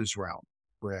producer's realm,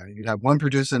 where you'd have one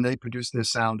producer and they produce their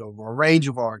sound over a range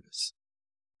of artists.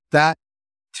 That,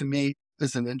 to me,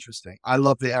 isn't interesting. I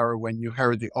love the era when you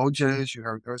heard the OJs, you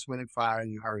heard Earth, Wind & Fire,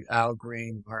 you heard Al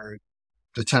Green, you heard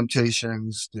the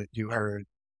Temptations, you heard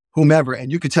whomever,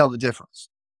 and you could tell the difference.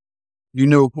 You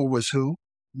knew who was who.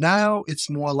 Now it's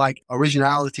more like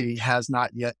originality has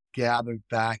not yet gathered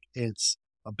back its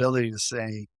ability to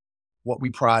say what we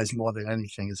prize more than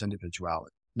anything is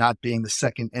individuality. Not being the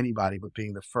second anybody, but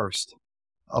being the first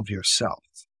of yourself.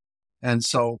 And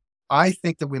so I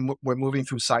think that we're moving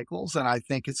through cycles, and I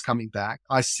think it's coming back.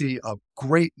 I see a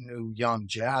great new young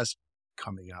jazz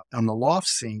coming up on the loft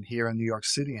scene here in New York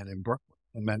City and in Brooklyn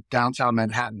and downtown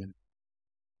Manhattan.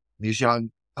 These young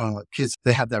kids,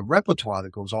 they have that repertoire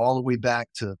that goes all the way back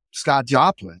to Scott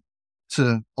Joplin,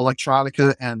 to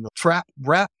electronica and trap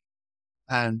rap,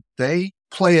 and they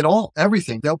play it all,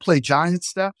 everything. They'll play giant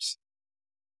steps,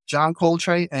 John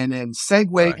Coltrane, and then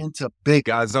segue into big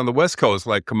guys on the West Coast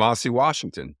like Kamasi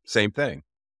Washington. Same thing.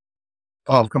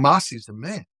 Oh, Kamasi's the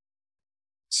man.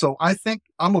 So I think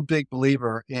I'm a big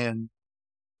believer in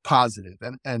positive.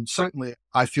 And certainly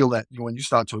I feel that when you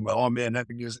start talking about, oh man, that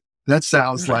music, that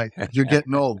sounds like you're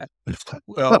getting old.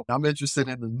 Well, I'm interested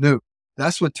in the new.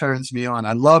 That's what turns me on.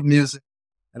 I love music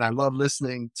and I love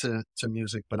listening to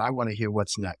music, but I want to hear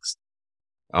what's next.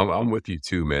 I'm with you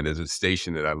too, man. There's a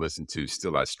station that I listen to,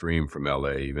 still I stream from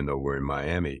LA, even though we're in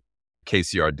Miami,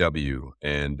 KCRW.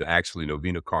 And actually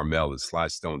Novena Carmel is Sly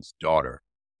Stone's daughter.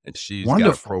 And she's got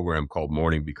a program called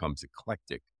Morning Becomes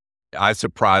Eclectic. I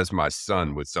surprised my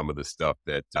son with some of the stuff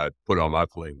that I put on my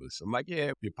playlist. I'm like,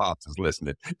 yeah, your pops is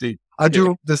listening. I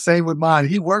do the same with mine.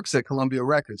 He works at Columbia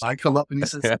Records. I come up and he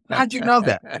says, how'd you know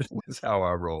that? That's how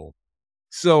I roll.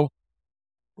 So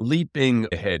leaping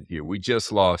ahead here, we just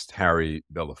lost Harry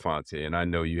Belafonte, and I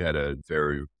know you had a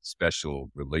very special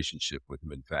relationship with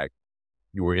him. In fact,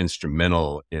 you were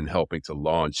instrumental in helping to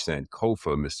launch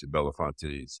Sankofa, Mr.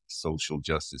 Belafonte's social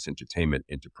justice entertainment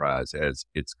enterprise, as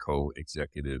its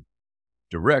co-executive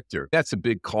director. That's a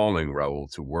big calling, Raoul,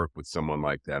 to work with someone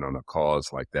like that on a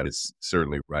cause like that. Is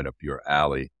certainly right up your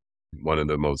alley. One of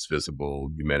the most visible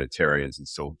humanitarians and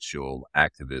social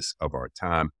activists of our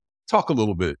time. Talk a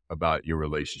little bit about your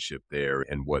relationship there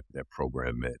and what that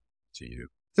program meant to you.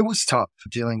 It was tough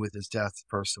dealing with his death,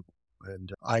 first of all.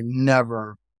 And I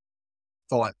never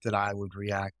thought that I would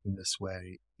react in this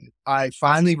way. I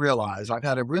finally realized I've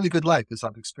had a really good life because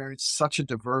I've experienced such a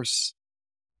diverse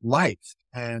life.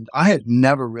 And I had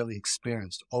never really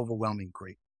experienced overwhelming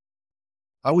grief.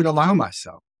 I would allow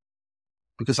myself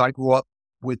because I grew up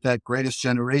with that greatest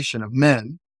generation of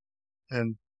men,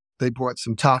 and they brought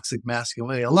some toxic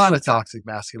masculinity, a lot of toxic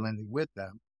masculinity with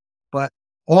them. But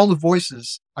all the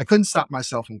voices, I couldn't stop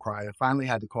myself from crying. I finally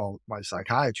had to call my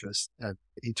psychiatrist, and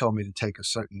he told me to take a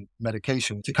certain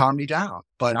medication to calm me down.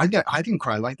 But I didn't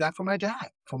cry like that for my dad,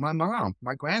 for my mom,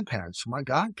 my grandparents, for my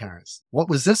godparents. What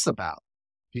was this about?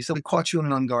 He said, we caught you in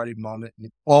an unguarded moment, and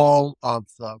all of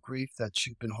the grief that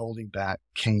you've been holding back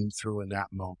came through in that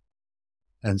moment.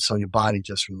 And so your body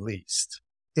just released.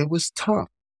 It was tough,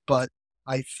 but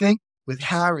I think with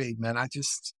Harry, man, I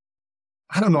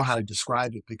don't know how to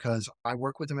describe it because I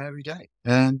work with him every day.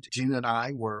 And Gina and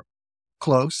I were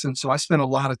close. And so I spent a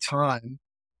lot of time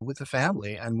with the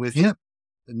family and with him,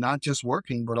 and not just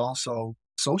working, but also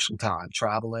social time,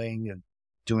 traveling and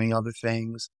doing other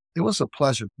things. It was a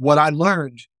pleasure. What I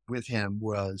learned with him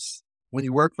was when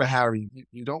you work for Harry,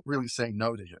 you don't really say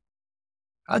no to him.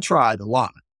 I tried a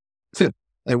lot.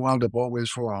 They wound up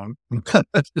always wrong.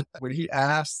 When he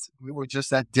asked, we were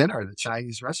just at dinner at a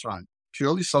Chinese restaurant,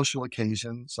 purely social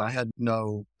occasions. I had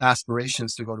no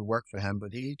aspirations to go to work for him,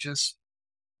 but he just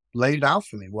laid out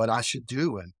for me what I should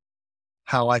do and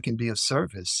how I can be of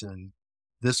service. And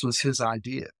this was his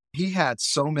idea. He had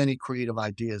so many creative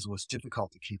ideas, it was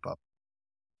difficult to keep up.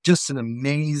 just an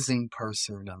amazing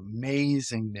person, an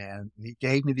amazing man. He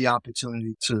gave me the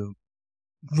opportunity to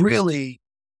really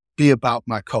be about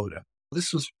my coda.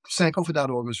 This was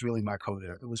Sankofa.org was really my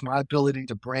coda. It was my ability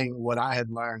to bring what I had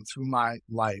learned through my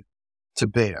life to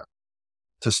bear,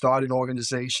 to start an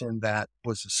organization that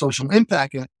was a social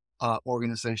impact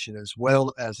organization as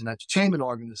well as an entertainment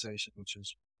organization, which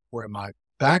is where my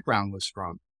background was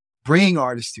from, bringing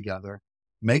artists together,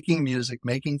 making music,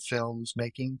 making films,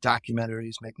 making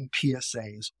documentaries, making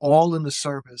PSAs, all in the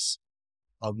service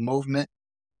of movement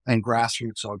and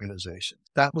grassroots organizations.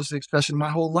 That was the expression of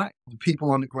my whole life. The people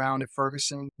on the ground at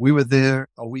Ferguson, we were there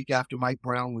a week after Mike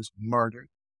Brown was murdered,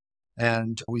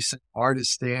 and we sent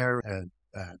artists there and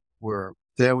were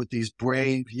there with these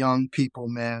brave young people,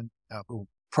 man, who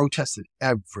protested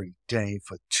every day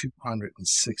for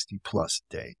 260 plus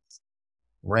days.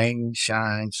 Rain,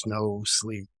 shine, snow,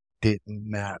 sleet, didn't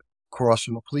matter. Across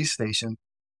from a police station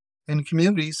in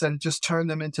communities that had just turned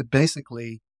them into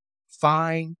basically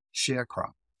fine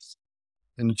sharecroppers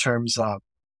in terms of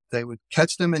they would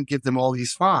catch them and give them all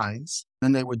these fines,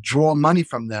 and they would draw money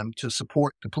from them to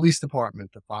support the police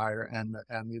department, the fire, and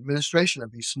the administration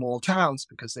of these small towns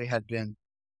because they had been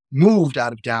moved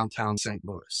out of downtown St.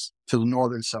 Louis to the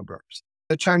northern suburbs.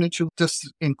 It turned into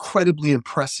just incredibly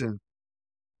impressive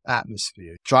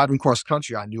atmosphere. Driving cross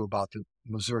country, I knew about the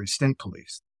Missouri State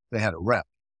Police. They had a rep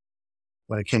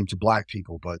when it came to Black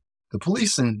people, but the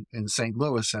police in St.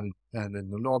 Louis and in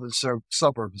the northern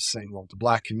suburbs of St. Louis, the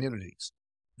Black communities,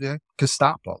 they're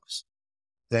Gestapos.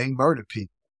 They murder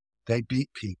people. They beat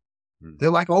people. Mm-hmm.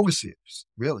 They're like overseers,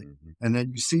 really. Mm-hmm. And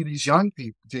then you see these young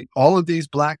people, all of these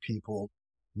Black people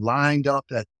lined up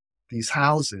at these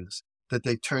houses that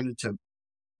they turn into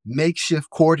makeshift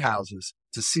courthouses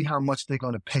to see how much they're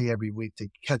going to pay every week to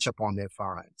catch up on their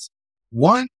fines.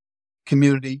 One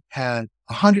community had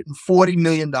 $140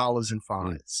 million in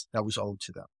fines that was owed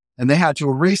to them. And they had to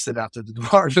erase it after the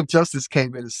Department of Justice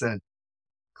came in and said,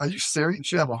 are you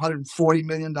serious? You have $140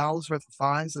 million worth of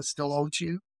fines that's still owed to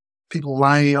you? People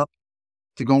lining up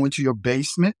to go into your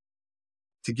basement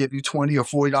to give you $20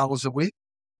 or $40 a week?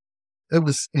 It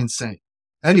was insane.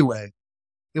 Anyway,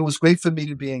 it was great for me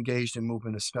to be engaged in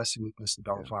movement, especially with Mr.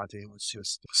 Belafonte. It was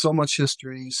just so much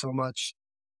history, so much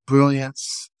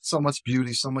brilliance, so much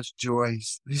beauty, so much joy.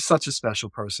 He's such a special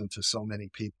person to so many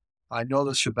people. I know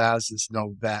the Shabazz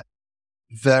know that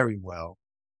very well.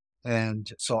 And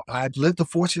so I've lived a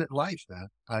fortunate life, man.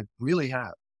 I really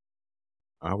have.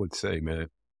 I would say, man,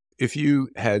 if you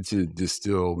had to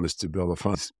distill Mr.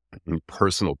 Belafonte's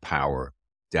personal power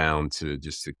down to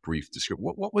just a brief description,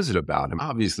 what was it about him?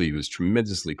 Obviously, he was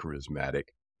tremendously charismatic,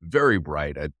 very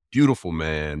bright, a beautiful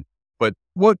man. But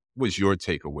what was your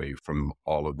takeaway from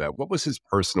all of that? What was his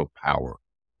personal power,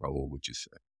 Raoul, would you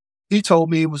say? He told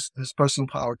me his personal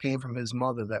power came from his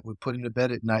mother that would put him to bed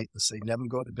at night and say, never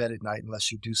go to bed at night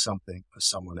unless you do something for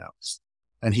someone else.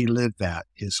 And he lived that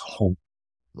his whole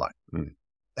life. Mm.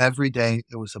 Every day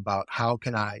it was about how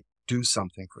can I do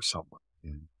something for someone?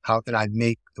 Mm. How can I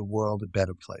make the world a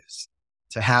better place?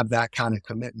 To have that kind of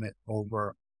commitment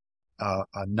over a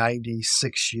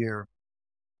 96-year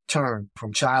term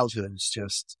from childhood is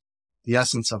just the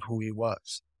essence of who he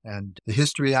was. And the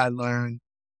history I learned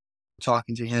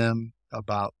talking to him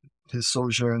about his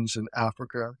sojourns in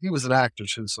Africa. He was an actor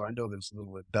too, so I know there's a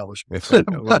little embellishment.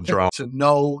 To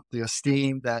know the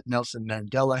esteem that Nelson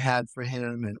Mandela had for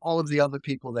him and all of the other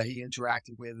people that he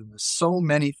interacted with. And there's so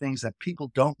many things that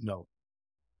people don't know.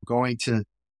 Going to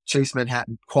Chase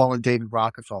Manhattan, calling David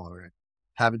Rockefeller and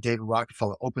having David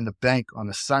Rockefeller open the bank on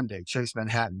a Sunday, Chase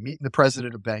Manhattan, meeting the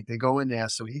president of the bank. They go in there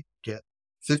so he could get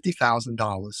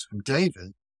 $50,000 from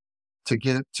David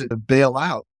to bail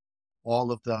out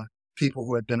all of the people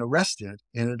who had been arrested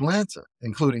in Atlanta,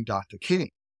 including Dr.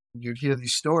 King. You'd hear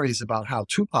these stories about how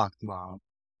Tupac's mom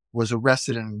was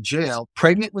arrested and in jail,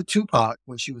 pregnant with Tupac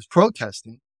when she was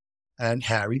protesting, and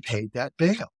Harry paid that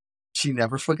bail. She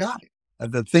never forgot it.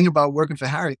 And the thing about working for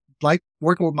Harry, like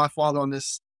working with my father on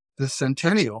this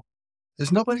centennial,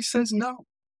 is nobody says no.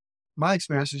 My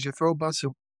experience is you throw a bunch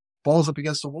of balls up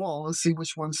against the wall and see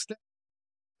which ones stick.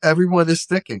 Everyone is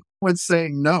sticking. Everyone's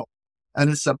saying no. And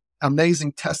it's an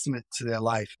amazing testament to their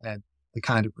life and the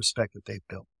kind of respect that they've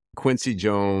built. Quincy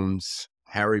Jones,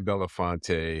 Harry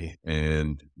Belafonte,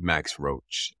 and Max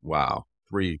Roach. Wow.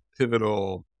 3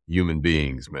 pivotal human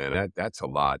beings, man. That's a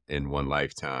lot in one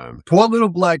lifetime. Poor little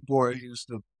black boy used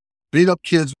to beat up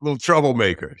kids. Little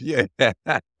troublemaker. Yeah.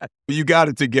 You got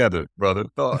it together, brother.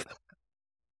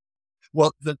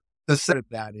 Well, the set of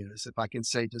that is, if I can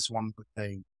say just one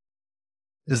thing,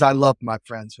 is I loved my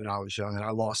friends when I was young, and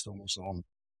I lost almost all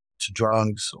to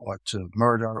drugs or to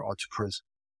murder or to prison.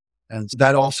 And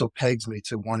that also pegs me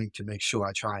to wanting to make sure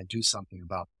I try and do something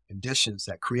about conditions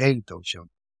that created those young.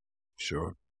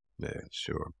 Sure. Yeah,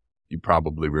 sure. You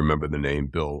probably remember the name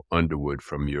Bill Underwood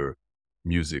from your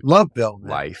music Love Bill,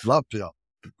 man. life. Love Bill.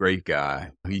 Great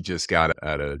guy. He just got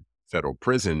out of federal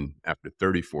prison after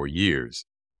 34 years.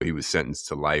 He was sentenced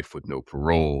to life with no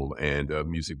parole, and a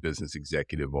music business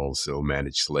executive, also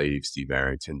managed slaves. Steve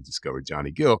Arrington discovered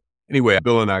Johnny Gill. Anyway,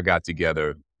 Bill and I got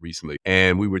together recently,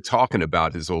 and we were talking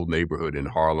about his old neighborhood in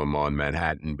Harlem on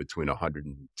Manhattan between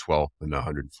 112th and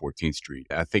 114th Street.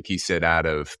 I think he said out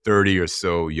of 30 or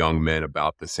so young men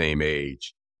about the same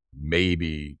age,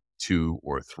 maybe 2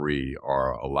 or 3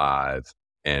 are alive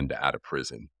and out of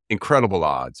prison. Incredible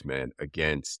odds, man,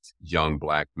 against young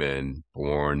Black men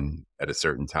born at a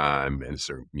certain time in a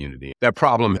certain community. That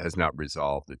problem has not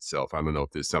resolved itself. I don't know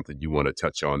if there's something you want to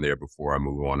touch on there before I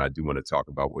move on. I do want to talk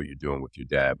about what you're doing with your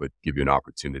dad, but give you an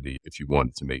opportunity if you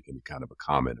wanted to make any kind of a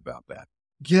comment about that.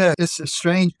 Yeah, it's a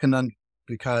strange conundrum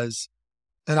because,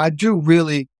 and I do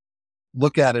really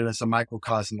look at it as a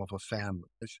microcosm of a family.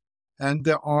 And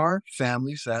there are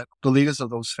families that the leaders of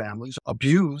those families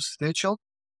abuse their children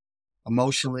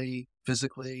emotionally,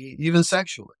 physically, even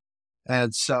sexually.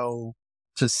 And so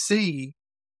to see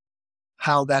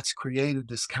how that's created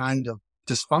this kind of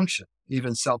dysfunction,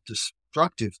 even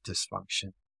self-destructive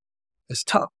dysfunction, is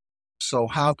tough. So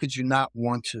how could you not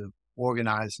want to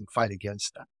organize and fight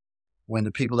against that when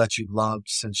the people that you loved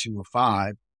since you were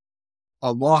 5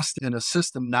 are lost in a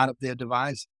system not of their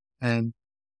devising? And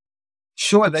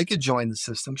sure, they could join the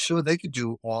system. Sure, they could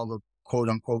do all the quote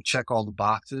unquote, check all the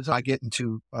boxes. I get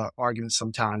into arguments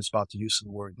sometimes about the use of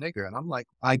the word nigger. And I'm like,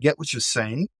 I get what you're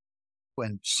saying.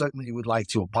 And certainly you would like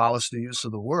to abolish the use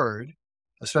of the word,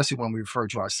 especially when we refer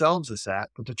to ourselves as that.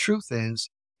 But the truth is,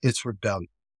 it's rebellion.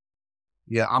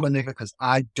 Yeah, I'm a nigger because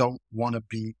I don't want to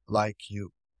be like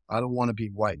you. I don't want to be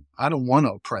white. I don't want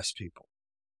to oppress people.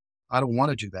 I don't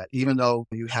want to do that, even though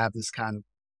you have this kind of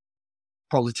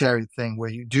proletariat thing where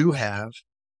you do have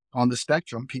on the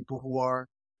spectrum people who are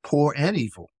poor and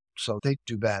evil. So they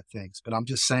do bad things. But I'm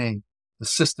just saying the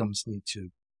systems need to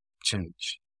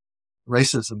change.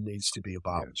 Racism needs to be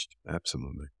abolished. Yeah,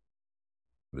 absolutely.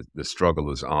 The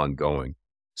struggle is ongoing.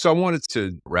 So I wanted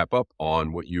to wrap up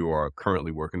on what you are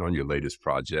currently working on, your latest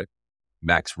project.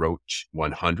 Max Roach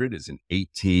 100 is an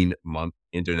 18-month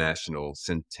international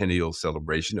centennial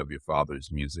celebration of your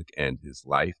father's music and his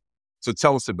life. So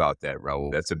tell us about that, Raoul.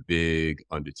 That's a big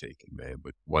undertaking, man,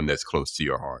 but one that's close to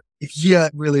your heart. Yeah,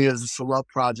 it really is. It's a love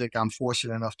project. I'm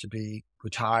fortunate enough to be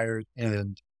retired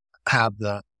and have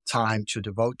the time to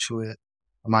devote to it.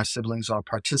 My siblings are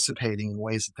participating in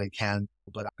ways that they can.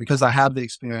 But because I have the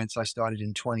experience, I started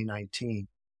in 2019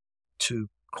 to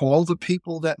call the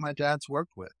people that my dad's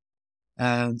worked with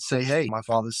and say, hey, my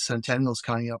father's centennial is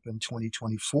coming up in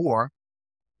 2024.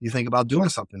 You think about doing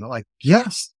something? They're like,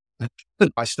 yes.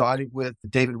 I started with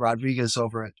David Rodriguez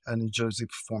over at New Jersey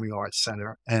Performing Arts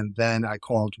Center, and then I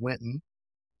called Winton.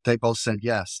 They both said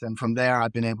yes. And from there,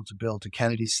 I've been able to build the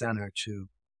Kennedy Center to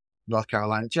North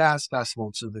Carolina Jazz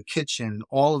Festival to the Kitchen,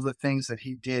 all of the things that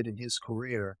he did in his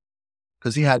career,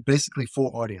 because he had basically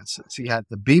 4 audiences. He had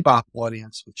the bebop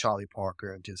audience with Charlie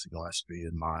Parker and Dizzy Gillespie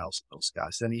and Miles, those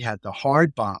guys. Then he had the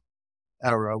hard bop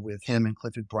era with him and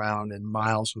Clifford Brown and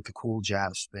Miles with the cool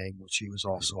jazz thing, which he was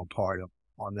also a part of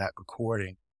on that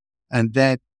recording. And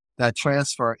then that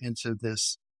transfer into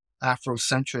this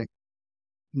Afrocentric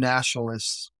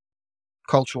nationalist,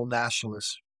 cultural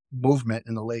nationalist movement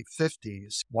in the late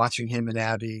 50s, watching him and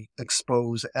Abby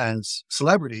expose as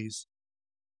celebrities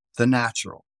the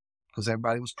natural, because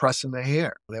everybody was pressing their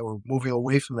hair. They were moving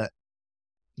away from that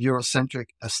Eurocentric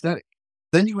aesthetic.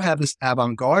 Then you have this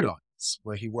avant-garde audience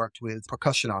where he worked with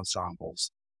percussion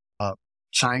ensembles,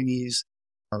 Chinese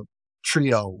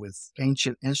trio with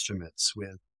ancient instruments,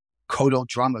 with koto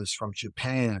drummers from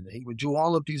Japan. He would do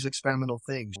all of these experimental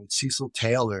things with Cecil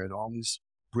Taylor and all these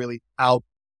really out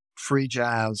free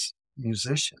jazz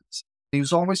musicians. He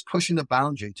was always pushing the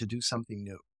boundary to do something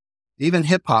new. Even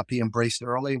hip hop he embraced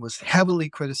early and was heavily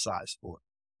criticized for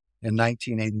in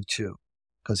 1982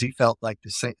 because he felt like the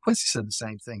same. Quincy said the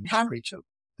same thing. Harry too.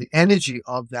 The energy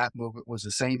of that movement was the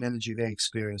same energy they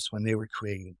experienced when they were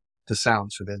creating the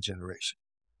sounds for their generation.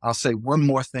 I'll say one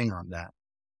more thing on that.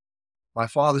 My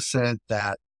father said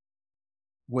that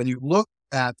when you look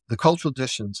at the cultural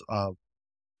traditions of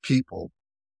people,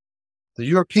 the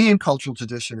European cultural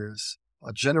tradition is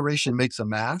a generation makes a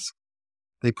mask,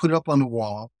 they put it up on the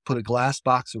wall, put a glass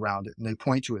box around it, and they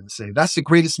point to it and say, that's the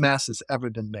greatest mask that's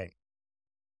ever been made.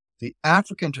 The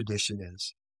African tradition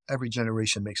is every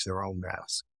generation makes their own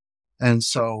mask. And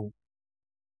so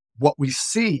what we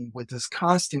see with this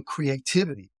constant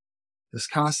creativity This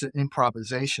constant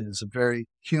improvisation is a very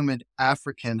human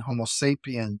African Homo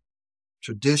sapien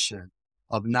tradition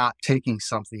of not taking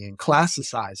something and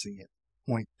classicizing it,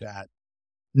 point that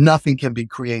nothing can be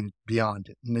created beyond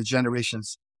it. And the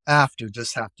generations after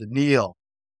just have to kneel.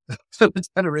 So the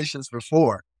generations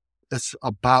before, it's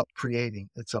about creating,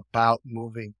 it's about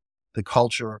moving the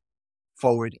culture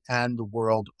forward and the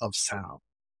world of sound,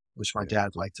 which my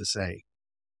dad liked to say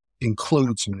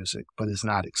includes music, but is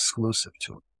not exclusive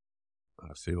to it.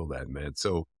 I feel that, man.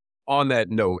 So on that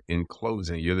note, in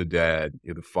closing, you're the dad,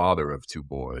 you're the father of two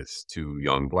boys, two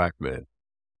young Black men.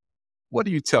 What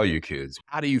do you tell your kids?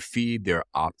 How do you feed their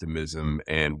optimism?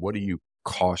 And what are you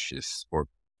cautious or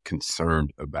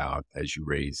concerned about as you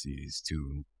raise these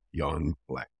two young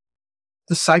Black?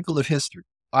 The cycle of history.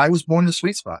 I was born in a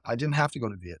sweet spot. I didn't have to go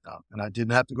to Vietnam, and I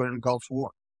didn't have to go to the Gulf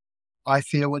War. I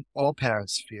fear what all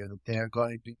parents fear, that they're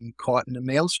going to be caught in a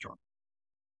maelstrom,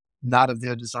 not of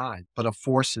their design, but of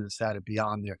forces that are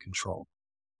beyond their control.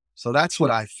 So that's what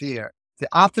I fear. The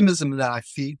optimism that I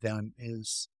feed them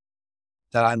is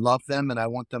that I love them and I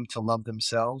want them to love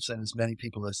themselves and as many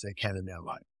people as they can in their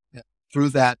life. Yeah. Through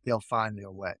that, they'll find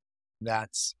their way.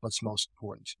 That's what's most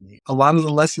important to me. A lot of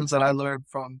the lessons that I learned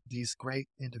from these great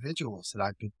individuals that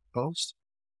I've been exposed to,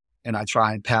 and I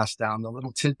try and pass down the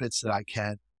little tidbits that I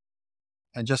can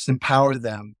and just empower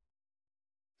them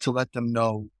to let them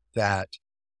know that,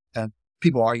 and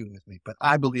people argue with me, but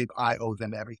I believe I owe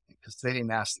them everything because they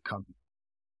didn't ask to come.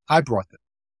 I brought them.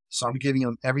 So I'm giving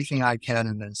them everything I can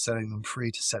and then setting them free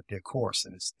to set their course,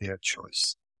 and it's their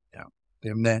choice. You know,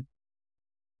 they're men,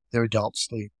 they're adults,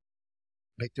 they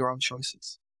make their own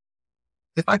choices.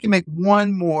 If I can make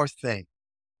one more thing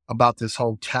about this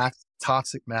whole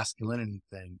toxic masculinity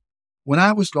thing, when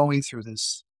I was going through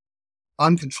this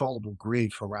uncontrollable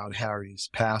grief around Harry's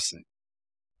passing,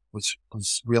 which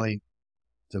was really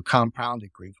the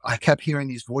compounded grief, I kept hearing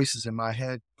these voices in my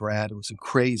head, Brad. It was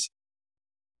crazy.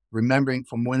 Remembering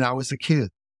from when I was a kid,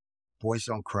 boys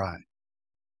don't cry.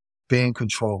 Be in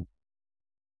control.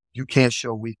 You can't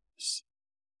show weakness.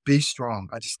 Be strong.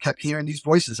 I just kept hearing these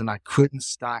voices and I couldn't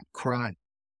stop crying.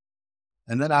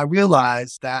 And then I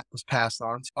realized that was passed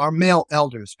on. Our male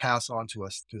elders passed on to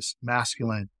us this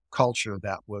masculine culture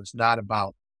that was not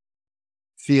about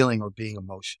feeling or being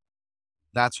emotional.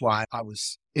 That's why I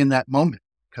was in that moment,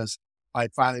 because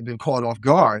I'd finally been caught off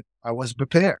guard. I wasn't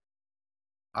prepared.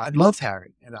 I loved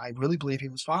Harry, and I really believe he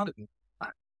was fond of me. I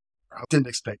didn't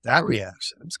expect that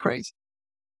reaction. It was crazy.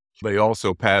 They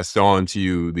also passed on to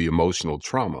you the emotional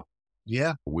trauma.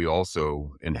 Yeah. We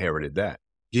also inherited that.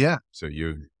 Yeah. So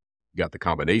you got the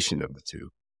combination of the two.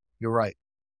 You're right.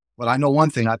 But I know one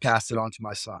thing, I passed it on to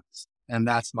my sons. And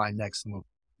that's my next move,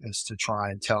 is to try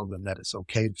and tell them that it's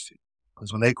okay to feel.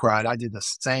 Because when they cried, I did the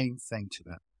same thing to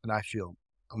them. And I feel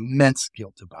immense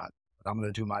guilt about it. But I'm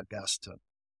going to do my best to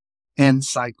end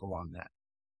cycle on that.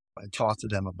 I talk to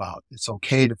them about it's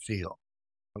okay to feel.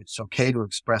 It's okay to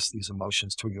express these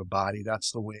emotions through your body.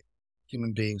 That's the way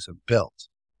human beings are built.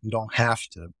 You don't have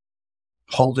to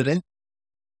hold it in.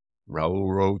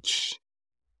 Raoul Roach,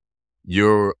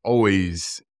 you're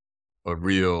always a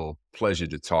real pleasure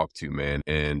to talk to, man.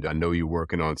 And I know you're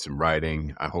working on some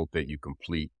writing. I hope that you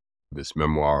complete this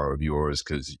memoir of yours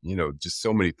because, you know, just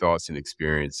so many thoughts and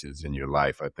experiences in your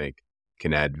life, I think,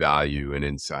 can add value and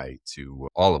insight to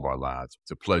all of our lives.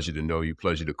 It's a pleasure to know you,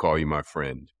 pleasure to call you my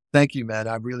friend. Thank you, man.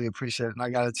 I really appreciate it. And I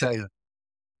got to tell you,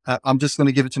 I'm just going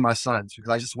to give it to my sons because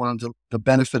I just want them the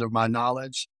benefit of my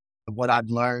knowledge, of what I've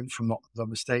learned from the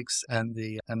mistakes and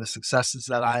the successes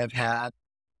that I have had,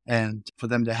 and for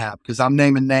them to have, because I'm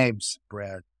naming names,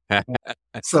 Brad.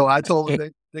 So I told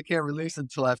them they can't release it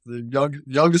until after the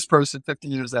youngest person 50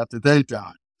 years after they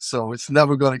die. So it's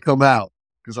never going to come out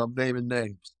because I'm naming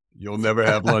names. You'll never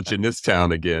have lunch in this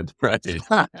town again, right?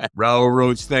 Raoul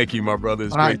Roach, thank you, my brother.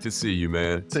 It's great to see you,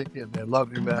 man. Take care, man.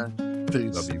 Love you, man.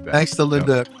 Peace. Love you back. Thanks to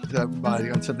Linda, to everybody,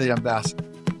 and to the ambassador.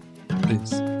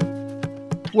 Peace.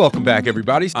 Welcome back,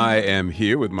 everybody. I am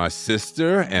here with my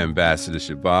sister, Ambassador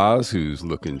Shabazz, who's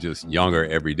looking just younger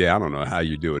every day. I don't know how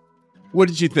you do it. What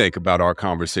did you think about our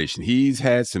conversation? He's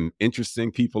had some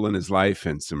interesting people in his life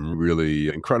and some really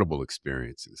incredible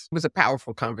experiences. It was a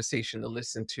powerful conversation to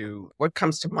listen to. What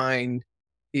comes to mind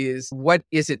is, what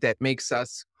is it that makes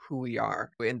us who we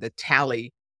are? In the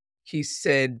tally, he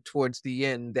said towards the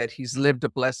end that he's lived a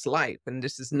blessed life. And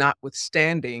this is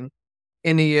notwithstanding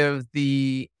any of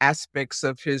the aspects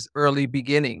of his early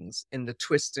beginnings and the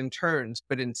twists and turns.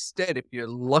 But instead, if you're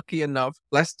lucky enough,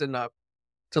 blessed enough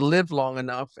to live long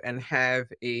enough and have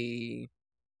a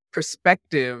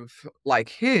perspective like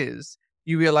his,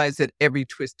 you realize that every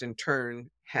twist and turn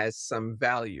has some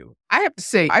value. I have to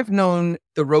say, I've known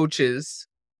the Roaches,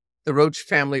 the Roach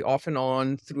family off and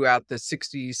on throughout the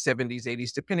 60s, 70s,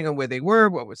 80s, depending on where they were,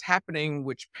 what was happening,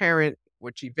 which parent,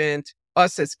 which event.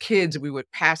 Us as kids, we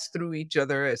would pass through each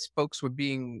other as folks were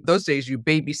being, those days you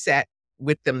babysat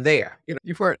with them there.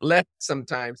 You weren't left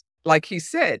sometimes. Like he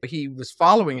said, he was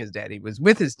following his dad. He was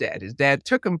with his dad. His dad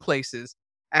took him places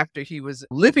after he was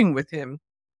living with him.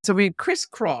 So we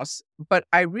crisscrossed, but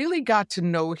I really got to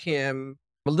know him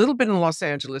a little bit in Los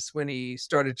Angeles when he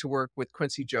started to work with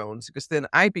Quincy Jones, because then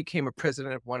I became a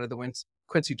president of one of the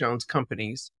Quincy Jones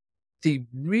companies. The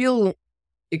real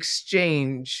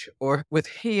exchange, or with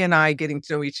he and I getting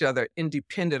to know each other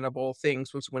independent of all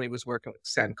things, was when he was working with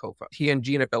Sankofa. He and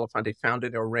Gina Belafonte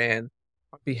founded or ran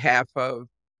on behalf of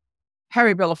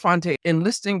Harry Belafonte. In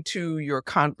listening to your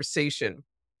conversation,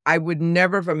 I would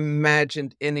never have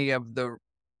imagined any of the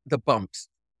bumps,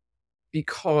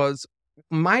 because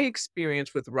my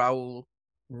experience with Raoul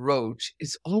Roach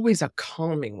is always a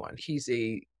calming one. He's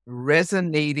a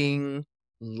resonating,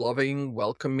 loving,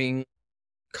 welcoming,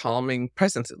 calming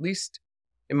presence, at least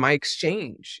in my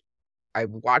exchange.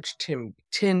 I've watched him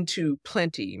tend to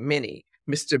many,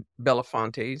 Mr.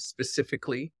 Belafonte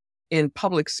specifically, in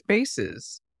public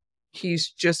spaces. He's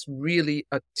just really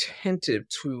attentive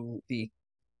to the...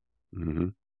 Mm-hmm.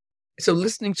 So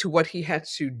listening to what he had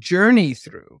to journey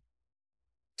through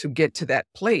to get to that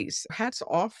place, hats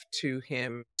off to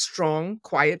him. Strong,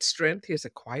 quiet strength. He has a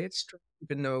quiet strength,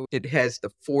 even though it has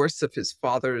the force of his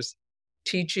father's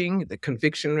teaching, the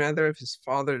conviction rather of his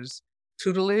father's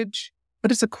tutelage,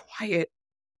 but it's a quiet,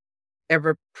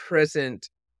 ever-present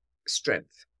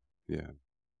strength. Yeah.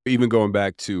 Even going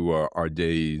back to our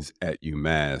days at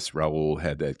UMass, Raoul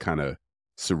had that kind of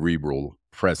cerebral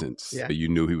presence. Yeah. You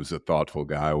knew he was a thoughtful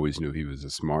guy. I always knew he was a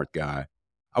smart guy.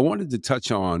 I wanted to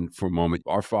touch on for a moment,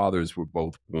 our fathers were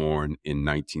both born in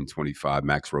 1925.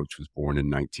 Max Roach was born in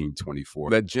 1924.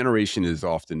 That generation is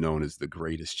often known as the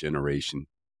greatest generation.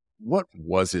 What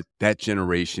was it that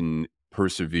generation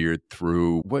persevered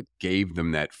through? What gave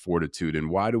them that fortitude? And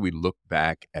why do we look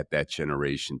back at that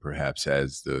generation perhaps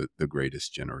as the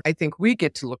greatest generation? I think we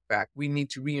get to look back. We need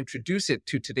to reintroduce it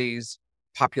to today's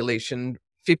population,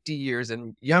 50 years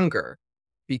and younger,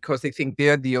 because they think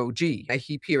they're the OG. I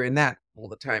keep hearing that all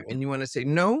the time. And you want to say,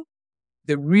 no,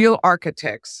 the real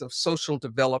architects of social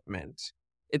development,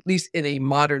 at least in a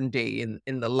modern day,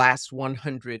 in the last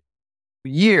 100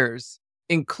 years,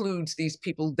 includes these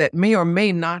people that may or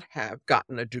may not have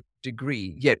gotten a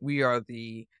degree, yet we are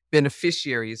the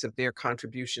beneficiaries of their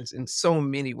contributions in so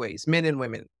many ways, men and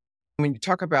women. When you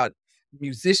talk about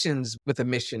musicians with a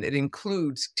mission, it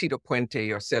includes Tito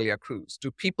Puente or Celia Cruz.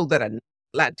 Do people that are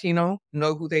Latino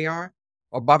know who they are?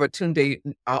 Or Babatunde,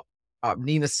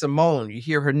 Nina Simone, you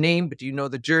hear her name, but do you know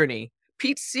the journey?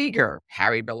 Pete Seeger,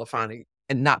 Harry Belafonte,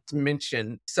 and not to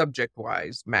mention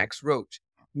subject-wise, Max Roach.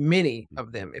 Many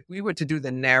of them, if we were to do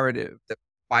the narrative, the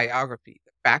biography,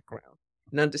 the background,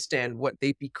 and understand what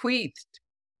they bequeathed,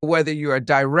 whether you're a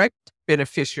direct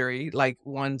beneficiary like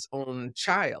one's own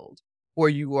child, or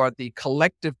you are the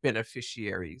collective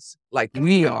beneficiaries like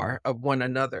we are of one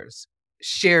another's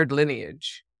shared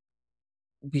lineage,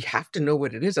 we have to know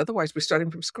what it is. Otherwise, we're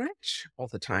starting from scratch all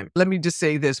the time. Let me just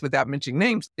say this without mentioning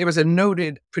names. There was a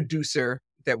noted producer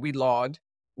that we laud,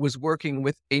 was working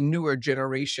with a newer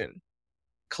generation,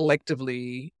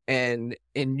 collectively and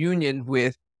in union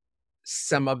with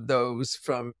some of those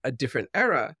from a different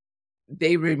era.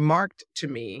 They remarked to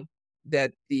me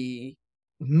that the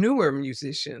newer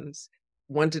musicians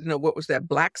wanted to know what was that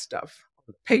black stuff on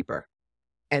the paper.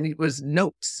 And it was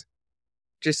notes,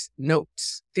 just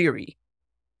notes, theory,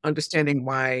 understanding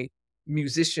why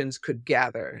musicians could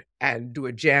gather and do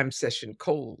a jam session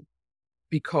cold.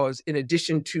 Because in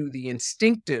addition to the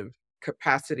instinctive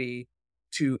capacity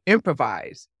to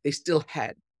improvise, they still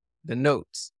had the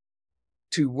notes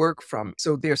to work from.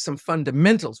 So there's some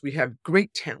fundamentals. We have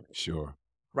great talent. Sure.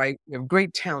 Right? We have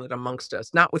great talent amongst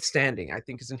us, notwithstanding, I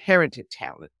think, is inherent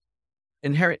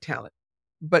talent,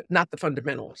 but not the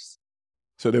fundamentals.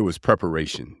 So there was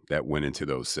preparation that went into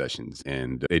those sessions,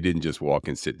 and they didn't just walk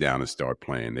and sit down and start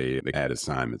playing. They had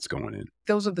assignments going in.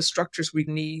 Those are the structures we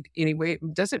need anyway.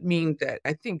 It doesn't mean that.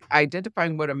 I think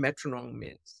identifying what a metronome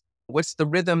is, what's the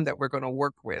rhythm that we're going to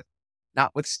work with,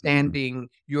 notwithstanding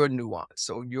your nuance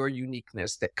or your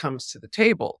uniqueness that comes to the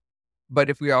table. But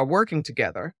if we are working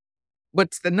together,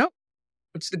 what's the note?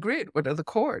 What's the grid? What are the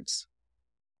chords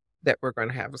that we're going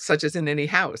to have, such as in any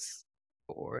house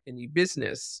or any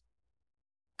business?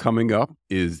 Coming up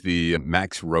is the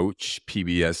Max Roach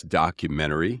PBS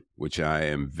documentary, which I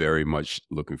am very much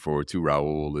looking forward to.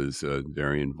 Raoul is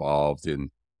very involved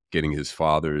in getting his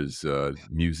father's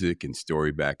music and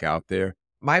story back out there.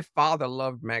 My father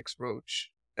loved Max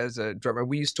Roach as a drummer.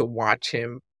 We used to watch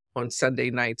him on Sunday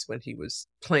nights when he was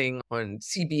playing on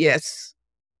CBS.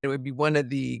 It would be one of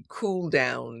the cool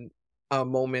down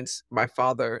moments my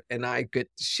father and I get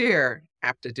to share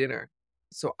after dinner.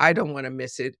 So I don't want to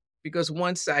miss it, because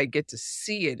once I get to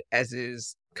see it, as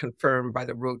is confirmed by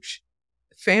the Roach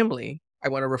family, I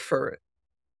want to refer it.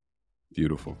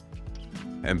 Beautiful.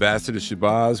 Ambassador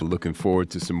Shabazz, looking forward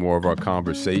to some more of our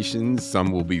conversations.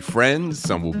 Some will be friends,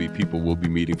 some will be people we'll be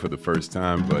meeting for the first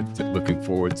time, but looking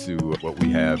forward to what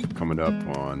we have coming up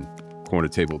on Corner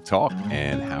Table Talk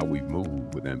and how we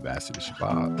move with Ambassador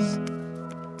Shabazz.